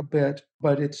back a bit,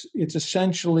 but it's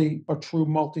essentially a true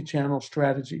multi-channel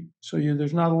strategy. So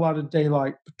there's not a lot of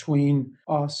daylight between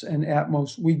us and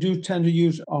Atmos. We do tend to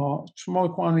use a smaller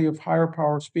quantity of higher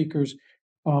power speakers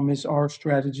is our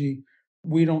strategy.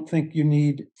 We don't think you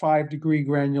need 5-degree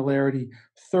granularity.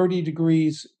 30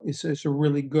 degrees is a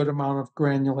really good amount of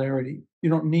granularity. You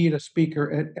don't need a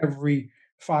speaker at every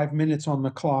 5 minutes on the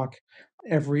clock.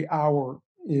 Every hour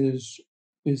is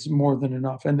more than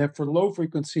enough. And that for low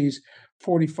frequencies,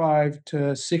 45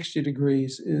 to 60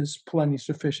 degrees is plenty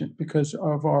sufficient because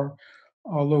of our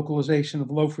localization of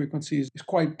low frequencies is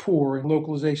quite poor, and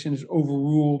localization is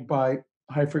overruled by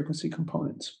high frequency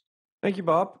components. Thank you,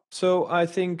 Bob. So I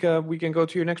think we can go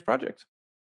to your next project.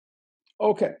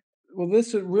 Okay. Well,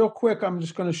 this is real quick. I'm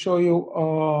just going to show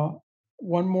you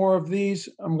one more of these.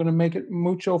 I'm going to make it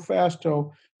mucho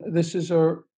fasto. This is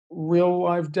a real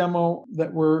live demo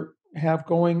that have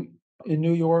going in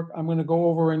New York. I'm going to go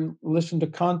over and listen to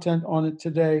content on it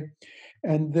today.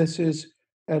 And this is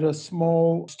at a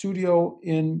small studio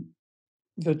in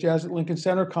the Jazz at Lincoln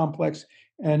Center complex,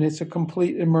 and it's a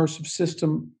complete immersive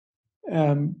system.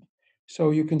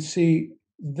 So you can see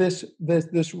this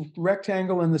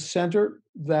rectangle in the center,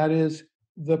 that is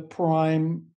the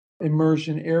prime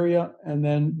immersion area, and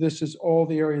then this is all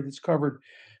the area that's covered.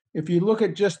 If you look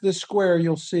at just this square,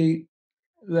 you'll see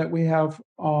that we have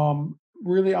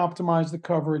really optimized the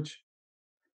coverage.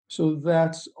 So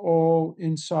that's all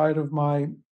inside of my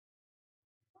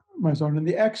zone. And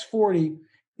the X40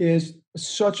 is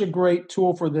such a great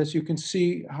tool for this. You can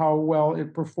see how well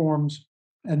it performs.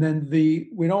 And then we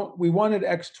wanted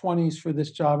X20s for this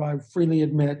job, I freely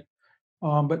admit,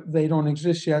 but they don't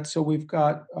exist yet. So we've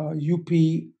got UP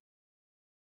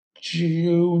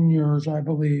Juniors, I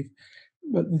believe,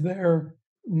 but they're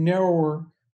narrower,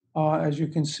 as you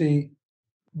can see.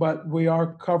 But we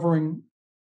are covering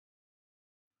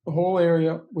the whole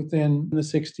area within the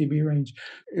 6 dB range.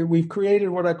 We've created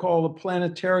what I call a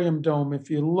planetarium dome. If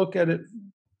you look at it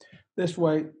this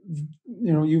way,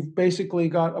 you've basically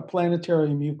got a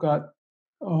planetarium. You've got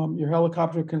your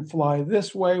helicopter can fly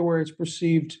this way where it's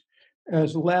perceived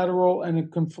as lateral, and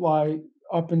it can fly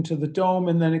up into the dome,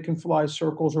 and then it can fly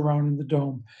circles around in the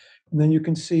dome. And then you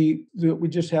can see that we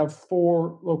just have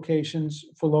 4 locations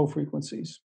for low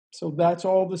frequencies. So that's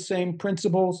all the same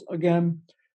principles again.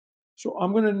 So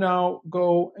I'm going to now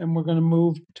go and we're going to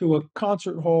move to a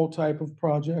concert hall type of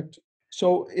project.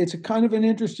 So it's a kind of an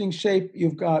interesting shape.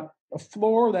 You've got a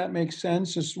floor that makes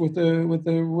sense, just with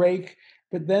a rake,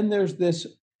 but then there's this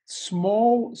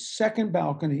small second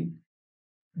balcony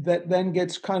that then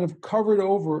gets kind of covered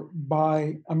over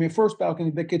by, first balcony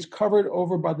that gets covered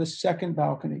over by the second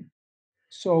balcony.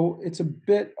 So it's a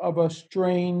bit of a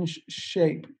strange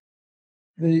shape.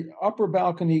 The upper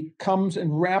balcony comes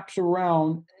and wraps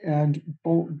around and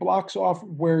blocks off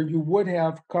where you would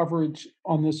have coverage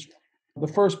on the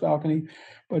first balcony.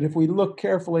 But if we look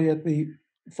carefully at the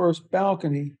first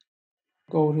balcony,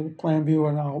 go to the plan view,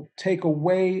 and I'll take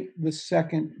away the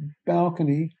second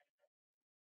balcony.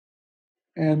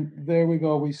 And there we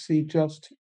go. We see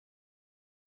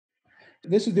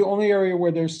this is the only area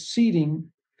where there's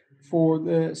seating for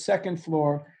the second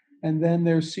floor, and then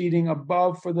there's seating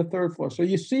above for the third floor. So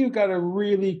you see you've got a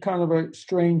really kind of a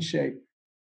strange shape.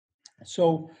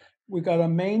 So we've got a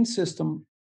main system,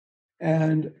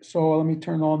 and so let me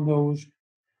turn on those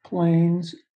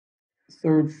planes.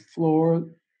 Third floor,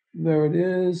 there it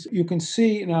is. You can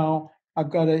see now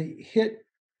I've got to hit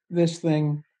this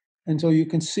thing, and so you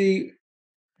can see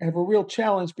I have a real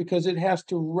challenge because it has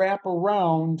to wrap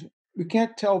around. We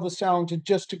can't tell the sound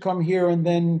to come here and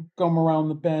then come around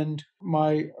the bend.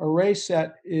 My array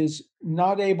set is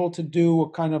not able to do a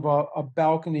kind of a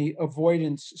balcony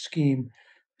avoidance scheme.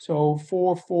 So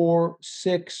 4, 4,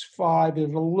 6, 5,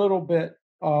 there's a little bit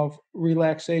of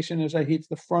relaxation as I hit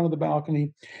the front of the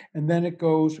balcony. And then it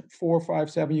goes 4, 5,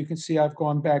 7. You can see I've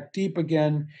gone back deep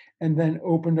again and then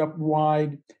opened up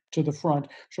wide to the front.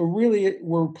 So really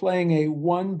we're playing a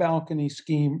 1 balcony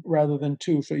scheme rather than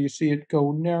 2. So you see it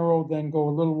go narrow, then go a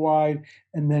little wide,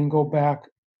 and then go back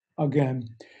again.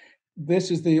 This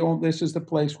is the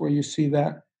place where you see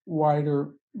that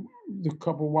the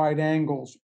couple wide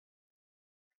angles.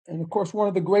 And of course, one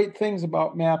of the great things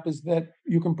about MAPP is that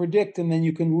you can predict, and then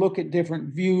you can look at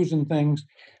different views and things.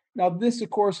 Now, this, of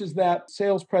course, is that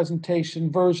sales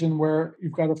presentation version where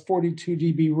you've got a 42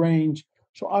 dB range.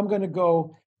 So I'm going to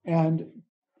go and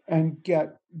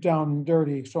get down and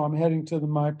dirty. So I'm heading to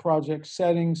my project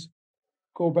settings,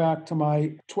 go back to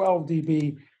my 12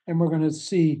 dB, and we're going to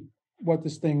see what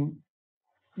this thing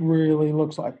really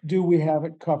looks like. Do we have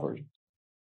it covered?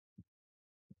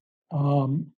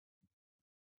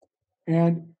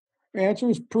 And the answer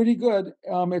is pretty good.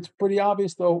 It's pretty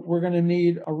obvious, though, we're going to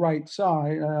need a right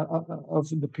side of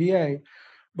the PA.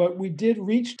 But we did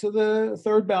reach to the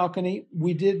third balcony.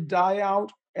 We did die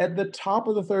out at the top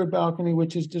of the third balcony,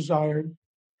 which is desired.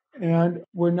 and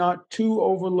we're not too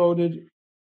overloaded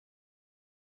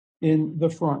in the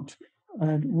front.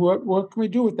 And what can we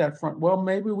do with that front? Well,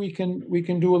 maybe we can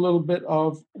do a little bit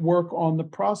of work on the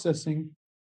processing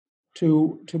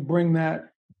to bring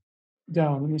that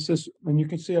down. And this is, and you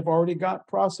can see I've already got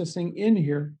processing in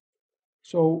here.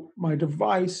 So my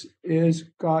device is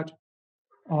got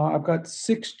I've got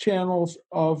 6 channels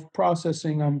of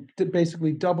processing. I'm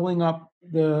basically doubling up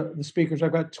the speakers.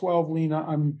 I've got 12 Lena.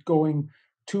 I'm going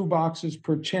 2 boxes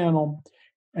per channel.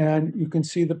 And you can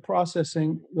see the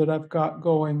processing that I've got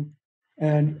going.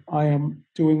 And I am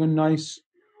doing a nice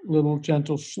little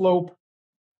gentle slope.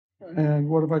 And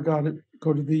what have I got?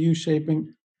 Go to the U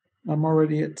shaping. I'm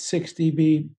already at 6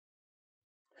 dB.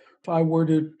 If I were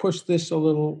to push this a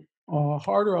little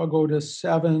harder, I'll go to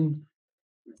 7,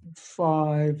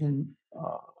 5, and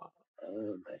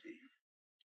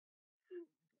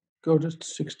go to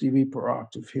 6 dB per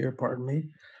octave here, pardon me.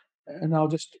 And I'll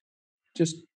just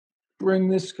bring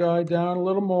this guy down a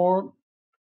little more.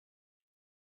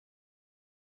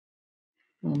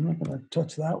 I'm not going to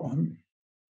touch that one.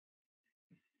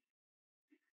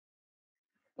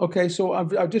 Okay, so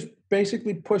I've just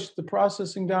basically pushed the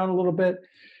processing down a little bit,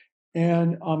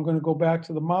 and I'm going to go back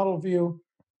to the model view.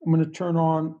 I'm going to turn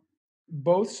on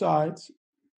both sides.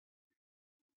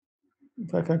 In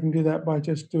fact, I can do that by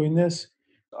just doing this.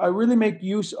 I really make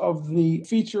use of the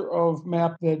feature of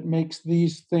MAPP that makes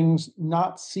these things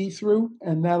not see-through,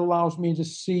 and that allows me to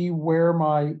see where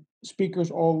my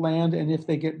speakers all land and if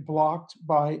they get blocked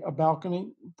by a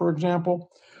balcony, for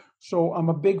example. So I'm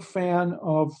a big fan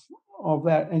of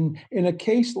that. And in a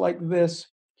case like this,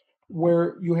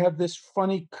 where you have this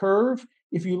funny curve,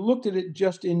 if you looked at it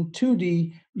just in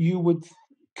 2D, you would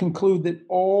conclude that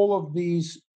all of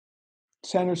these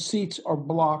center seats are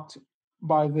blocked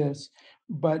by this.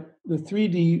 But the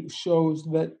 3D shows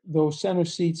that those center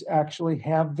seats actually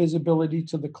have visibility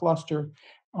to the cluster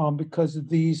because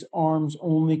these arms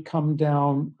only come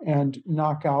down and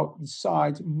knock out the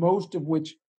sides, most of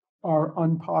which are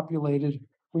unpopulated.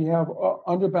 We have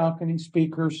under balcony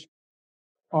speakers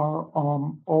are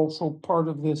also part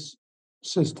of this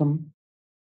system.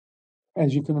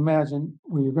 As you can imagine,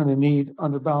 we're going to need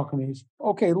under balconies.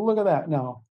 Okay, look at that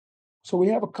now. So we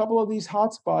have a couple of these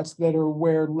hotspots that are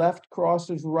where left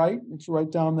crosses right. It's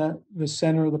right down the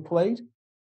center of the plate.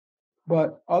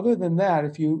 But other than that,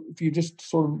 if you just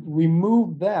sort of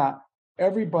remove that,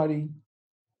 everybody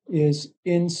is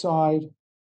inside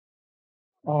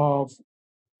of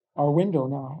our window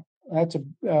now.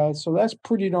 So that's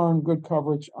pretty darn good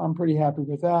coverage. I'm pretty happy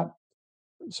with that.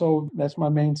 So that's my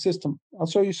main system. I'll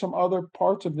show you some other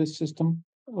parts of this system.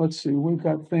 Let's see, we've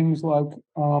got things like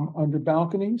under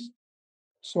balconies.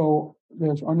 So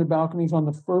there's under balconies on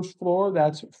the first floor,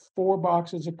 that's 4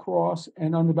 boxes across,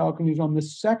 and under balconies on the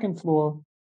second floor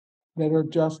that are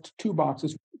just 2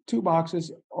 boxes. 2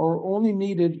 boxes are only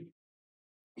needed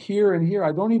here and here.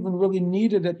 I don't even really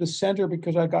need it at the center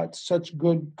because I got such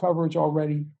good coverage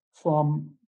already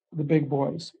from the big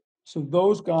boys. So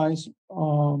those guys,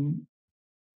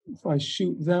 if I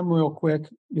shoot them real quick,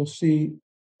 you'll see,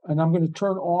 and I'm going to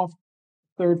turn off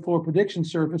third floor prediction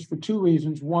surface for 2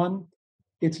 reasons. One,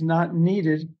 it's not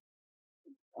needed,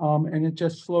 and it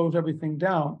just slows everything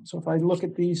down. So if I look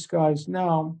at these guys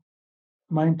now,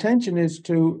 my intention is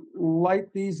to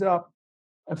light these up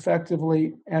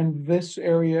effectively, and this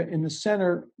area in the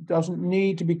center doesn't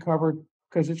need to be covered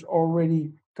because it's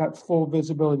already got full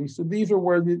visibility. So these are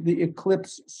where the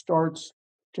eclipse starts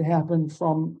to happen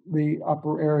from the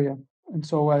upper area. And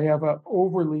so I have an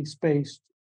overly spaced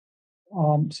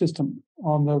system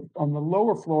on the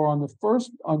lower floor on the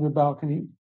first under balcony,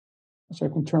 which I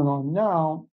can turn on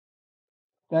now.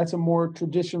 That's a more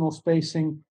traditional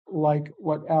spacing like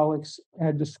what Alex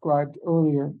had described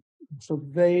earlier. So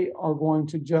they are going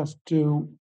to just do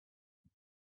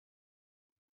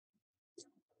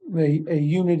a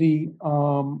unity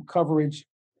coverage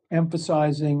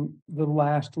emphasizing the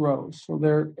last rows. So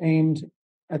they're aimed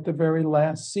at the very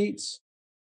last seats,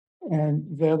 and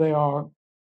there they are,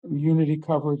 unity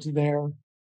coverage there.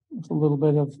 With a little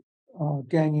bit of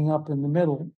ganging up in the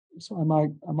middle. So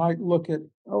I might look at,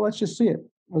 let's just see it.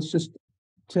 Let's just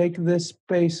take this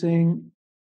spacing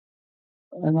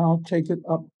and I'll take it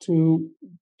up to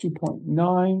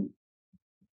 2.9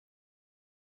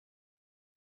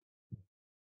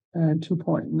 and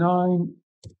 2.9.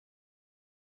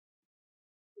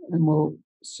 And we'll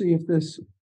see if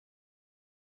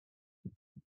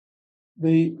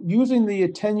using the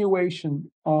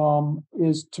attenuation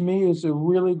is, to me, is a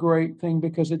really great thing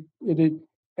because it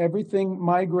everything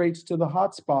migrates to the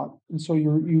hotspot, and so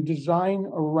you design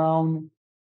around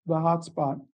the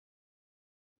hotspot.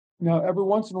 Now, every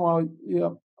once in a while, yeah.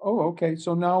 Oh, okay.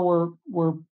 So now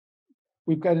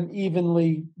we've got an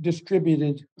evenly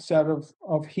distributed set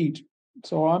of heat.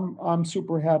 So I'm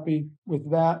super happy with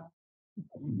that.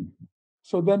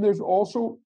 So then there's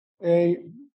also a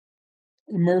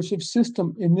immersive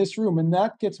system in this room, and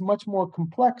that gets much more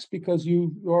complex because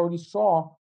you already saw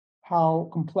how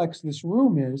complex this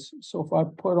room is. So if I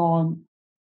put on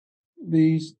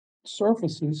these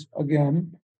surfaces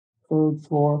again, third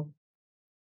floor,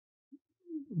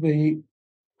 the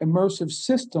immersive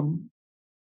system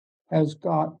has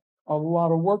got a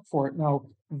lot of work for it. Now,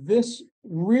 this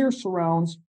rear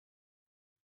surrounds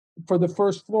for the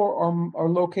first floor are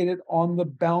located on the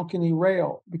balcony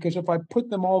rail, because if I put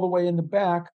them all the way in the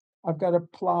back, I've got to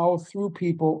plow through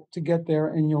people to get there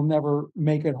and you'll never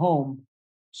make it home.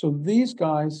 So these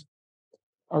guys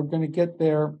are going to get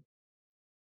there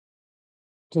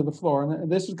to the floor. And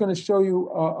this is going to show you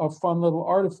a fun little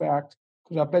artifact,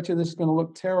 because I bet you this is going to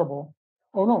look terrible.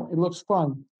 Oh no, it looks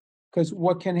fun. Because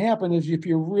what can happen is if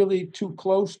you're really too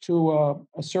close to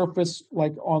a surface,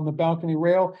 like on the balcony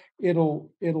rail,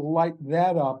 it'll light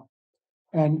that up,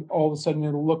 and all of a sudden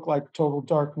it'll look like total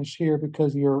darkness here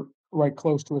because you're right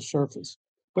close to a surface.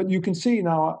 But you can see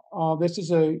now, this is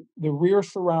the rear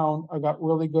surround. I got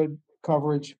really good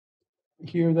coverage.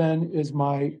 Here then is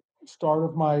my start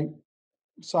of my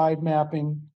side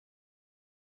mapping,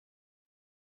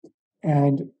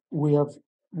 and we have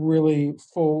really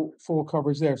full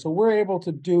coverage there. So we're able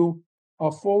to do a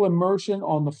full immersion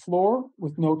on the floor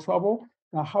with no trouble.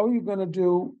 Now, how are you going to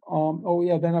do? Oh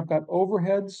yeah, then I've got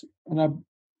overheads, and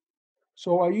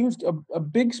I used a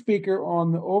big speaker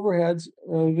on the overheads.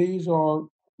 These are,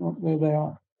 oh, there they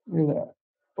are. There they are.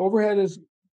 Overhead is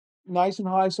nice and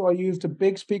high, so I used a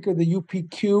big speaker, the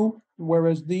UPQ,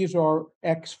 whereas these are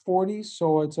X40s,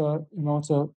 so it's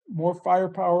a more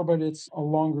firepower, but it's a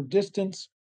longer distance.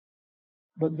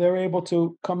 But they're able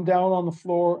to come down on the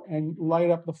floor and light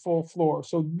up the full floor.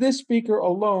 So this speaker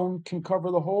alone can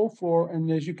cover the whole floor, and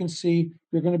as you can see,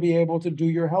 you're going to be able to do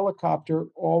your helicopter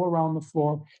all around the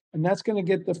floor, and that's going to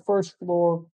get the first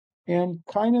floor and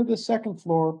kind of the second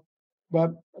floor,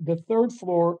 but the third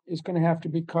floor is going to have to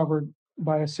be covered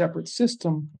by a separate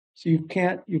system. So you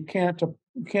can't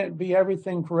be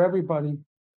everything for everybody.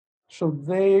 So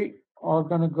they are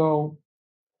going to go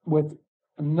with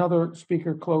another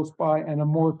speaker close by and a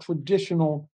more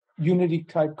traditional unity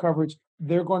type coverage.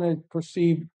 They're going to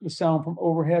perceive the sound from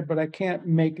overhead, but I can't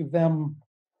make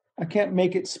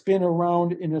it spin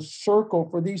around in a circle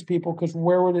for these people, because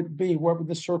where would it be? Where would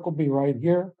the circle be? Right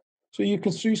here. So you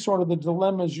can see sort of the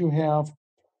dilemmas you have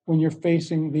when you're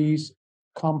facing these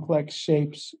complex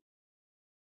shapes.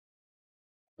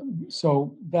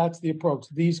 So that's the approach.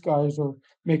 These guys are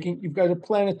you've got a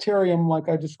planetarium like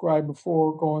I described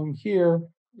before going here.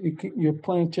 Your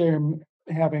planetarium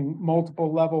having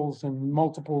multiple levels and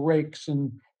multiple rakes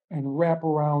and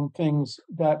wraparound things,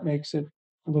 that makes it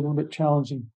a little bit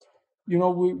challenging. I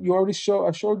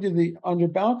showed you the under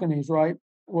balconies, right?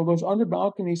 Well, those under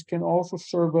balconies can also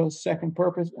serve a second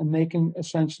purpose, and they can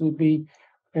essentially be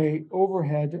a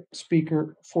overhead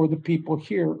speaker for the people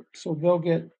here. So they'll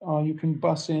get, you can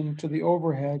bus into the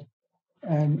overhead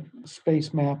and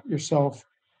space map yourself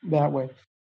that way.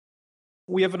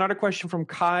 We have another question from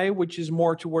Kai, which is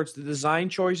more towards the design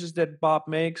choices that Bob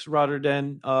makes rather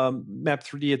than MAPP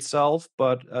 3D itself.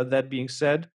 But that being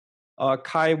said,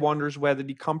 Kai wonders whether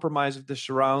the compromise of the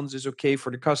surrounds is okay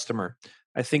for the customer.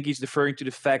 I think he's referring to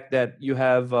the fact that you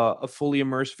have a fully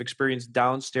immersive experience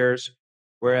downstairs,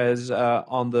 whereas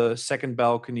on the second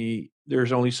balcony,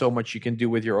 there's only so much you can do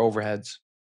with your overheads.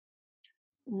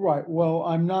 Right. Well,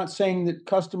 I'm not saying that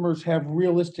customers have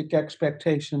realistic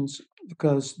expectations,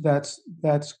 because that's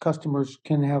customers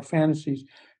can have fantasies,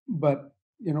 but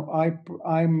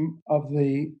I'm of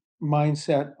the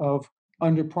mindset of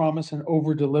under promise and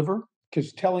over deliver,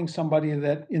 because telling somebody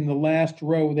that in the last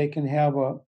row they can have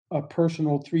a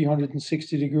personal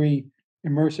 360-degree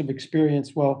immersive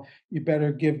experience, well, you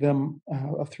better give them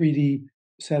a 3D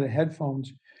set of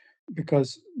headphones,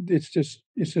 because it's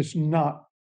just not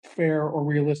fair or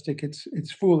realistic.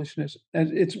 It's foolishness,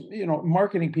 and it's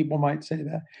marketing people might say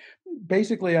that.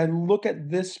 Basically, I look at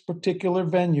this particular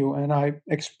venue and I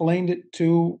explained it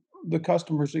to the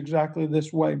customers exactly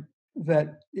this way,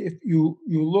 that if you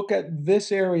look at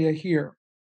this area here,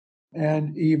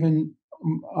 and even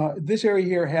this area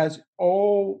here has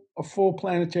a full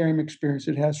planetarium experience.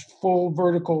 It has full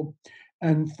vertical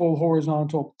and full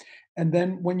horizontal. And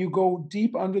then when you go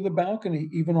deep under the balcony,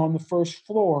 even on the first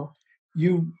floor,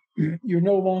 you you're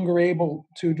no longer able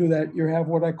to do that. You have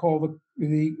what I call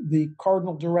the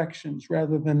cardinal directions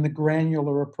rather than the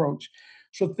granular approach.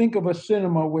 So think of a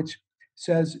cinema which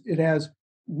says it has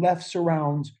left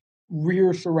surrounds,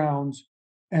 rear surrounds,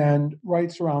 and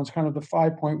right surrounds, kind of the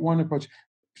 5.1 approach.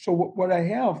 So what I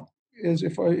have is,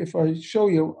 if I show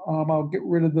you, I'll get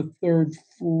rid of the third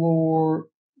floor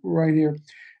right here,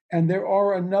 and there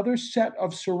are another set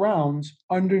of surrounds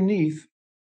underneath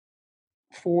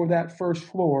for that first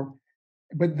floor,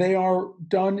 but they are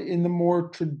done in the more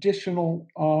traditional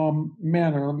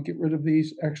manner. Let me get rid of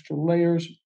these extra layers.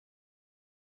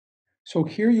 So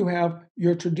here you have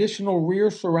your traditional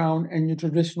rear surround and your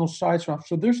traditional side surround.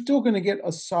 So they're still going to get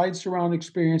a side surround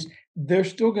experience. They're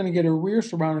still going to get a rear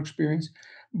surround experience,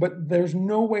 but there's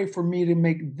no way for me to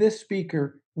make this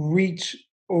speaker reach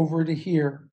over to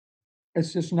here.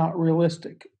 It's just not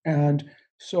realistic. And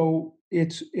so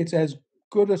it's as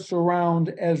good a surround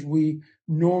as we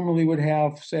normally would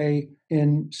have, say,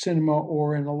 in cinema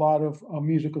or in a lot of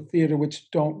musical theater, which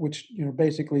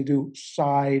basically do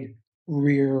side,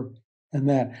 rear, and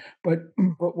that. But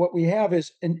what we have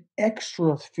is an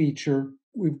extra feature.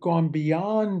 We've gone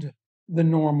beyond the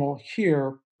normal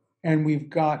here, and we've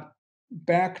got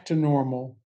back to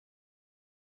normal,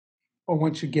 or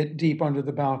once you get deep under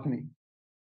the balcony.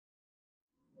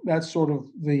 That's sort of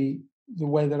the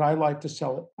way that I like to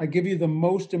sell it. I give you the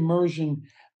most immersion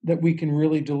that we can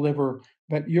really deliver,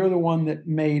 but you're the one that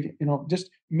made, just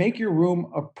make your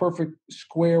room a perfect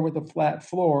square with a flat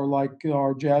floor like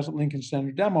our Jazz at Lincoln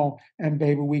Center demo, and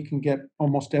baby, we can get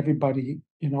almost everybody,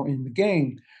 in the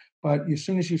game. But as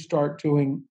soon as you start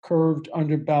doing curved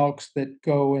underbalks that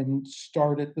go and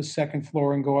start at the second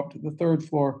floor and go up to the third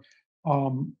floor,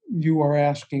 you are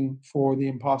asking for the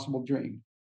impossible dream.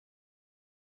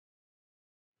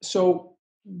 So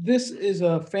this is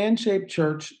a fan-shaped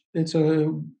church. It's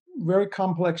a very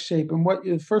complex shape. And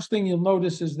the first thing you'll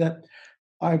notice is that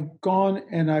I've gone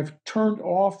and I've turned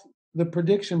off the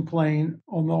prediction plane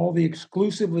on all the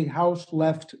exclusively house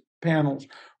left panels.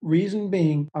 Reason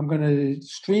being, I'm going to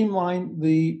streamline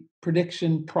the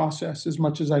prediction process as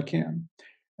much as I can.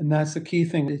 And that's the key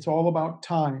thing. It's all about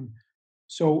time.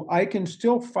 So I can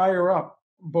still fire up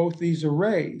both these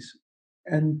arrays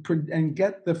and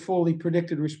get the fully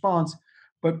predicted response,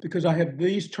 but because I have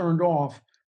these turned off,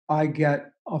 I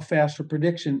get a faster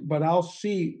prediction. But I'll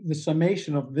see the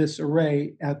summation of this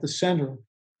array at the center.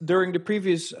 During the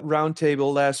previous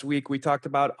roundtable last week, we talked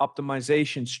about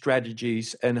optimization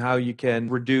strategies and how you can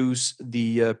reduce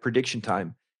the prediction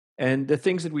time. And the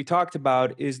things that we talked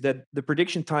about is that the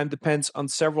prediction time depends on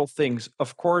several things.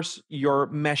 Of course, your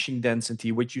meshing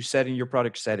density, which you set in your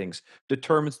product settings,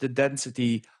 determines the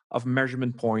density of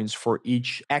measurement points for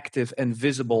each active and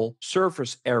visible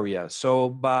surface area. So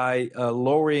by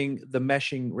lowering the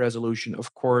meshing resolution,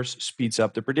 of course, speeds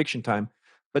up the prediction time.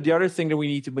 But the other thing that we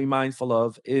need to be mindful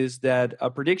of is that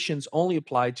predictions only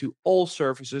apply to all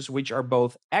surfaces which are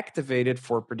both activated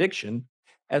for prediction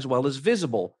as well as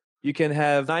visible. You can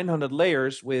have 900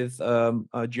 layers with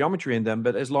geometry in them,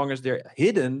 but as long as they're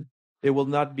hidden, they will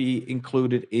not be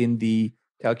included in the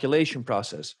calculation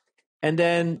process. And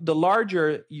then the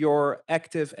larger your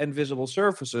active and visible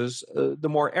surfaces, the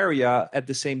more area at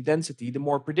the same density, the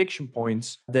more prediction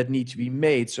points that need to be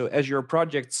made. So as your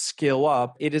projects scale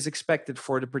up, it is expected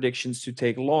for the predictions to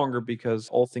take longer because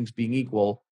all things being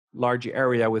equal, larger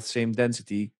area with same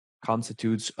density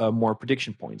constitutes more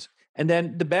prediction points. And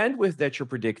then the bandwidth that you're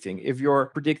predicting, if you're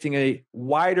predicting a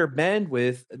wider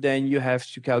bandwidth, then you have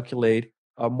to calculate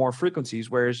more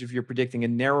frequencies. Whereas if you're predicting a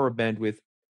narrower bandwidth,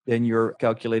 then you're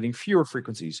calculating fewer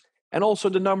frequencies. And also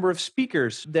the number of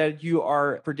speakers that you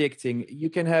are predicting. You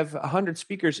can have 100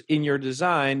 speakers in your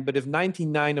design, but if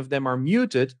 99 of them are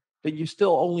muted, then you're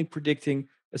still only predicting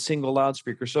a single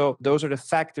loudspeaker. So those are the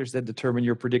factors that determine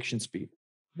your prediction speed.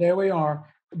 There we are.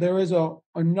 There is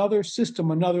another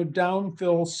system, another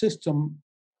downfill system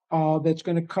that's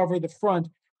going to cover the front.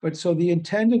 But so the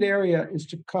intended area is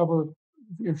to cover,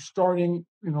 you're starting,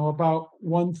 about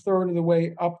 1/3 of the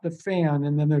way up the fan,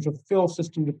 and then there's a fill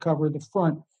system to cover the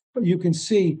front. But you can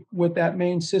see with that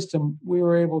main system, we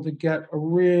were able to get a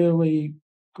really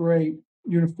great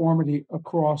uniformity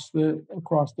across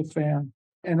the fan,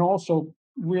 and also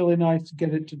really nice to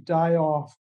get it to die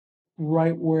off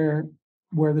right where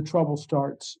the trouble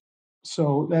starts.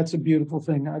 So that's a beautiful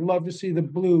thing. I'd love to see the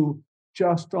blue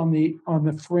just on the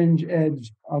fringe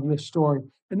edge of the story.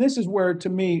 And this is where, to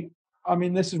me,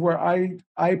 this is where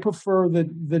I prefer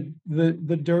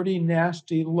the dirty,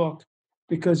 nasty look,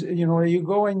 because you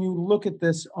go and you look at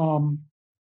this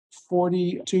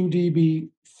 42 dB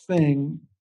thing,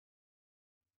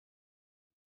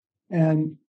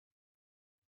 and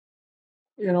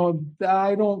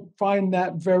I don't find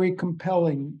that very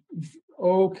compelling.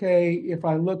 Okay, if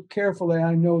I look carefully,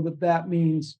 I know that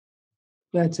means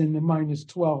that's in the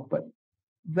 -12, but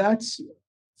that's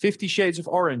 50 Shades of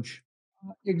Orange.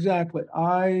 exactly.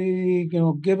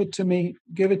 Give it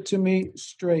to me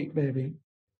straight, baby.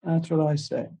 That's what I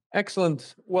say.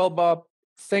 Excellent. Well, Bob,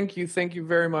 thank you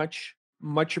very much.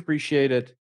 Much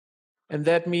appreciated. And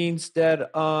that means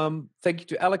that thank you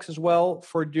to Alex as well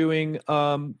for doing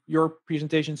your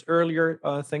presentations earlier.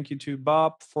 Thank you to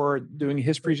Bob for doing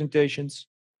his presentations.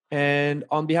 And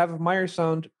on behalf of Meyer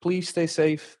Sound, please stay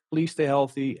safe, please stay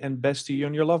healthy, and best to you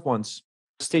and your loved ones.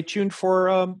 Stay tuned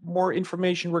for more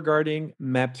information regarding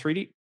MAPP 3D.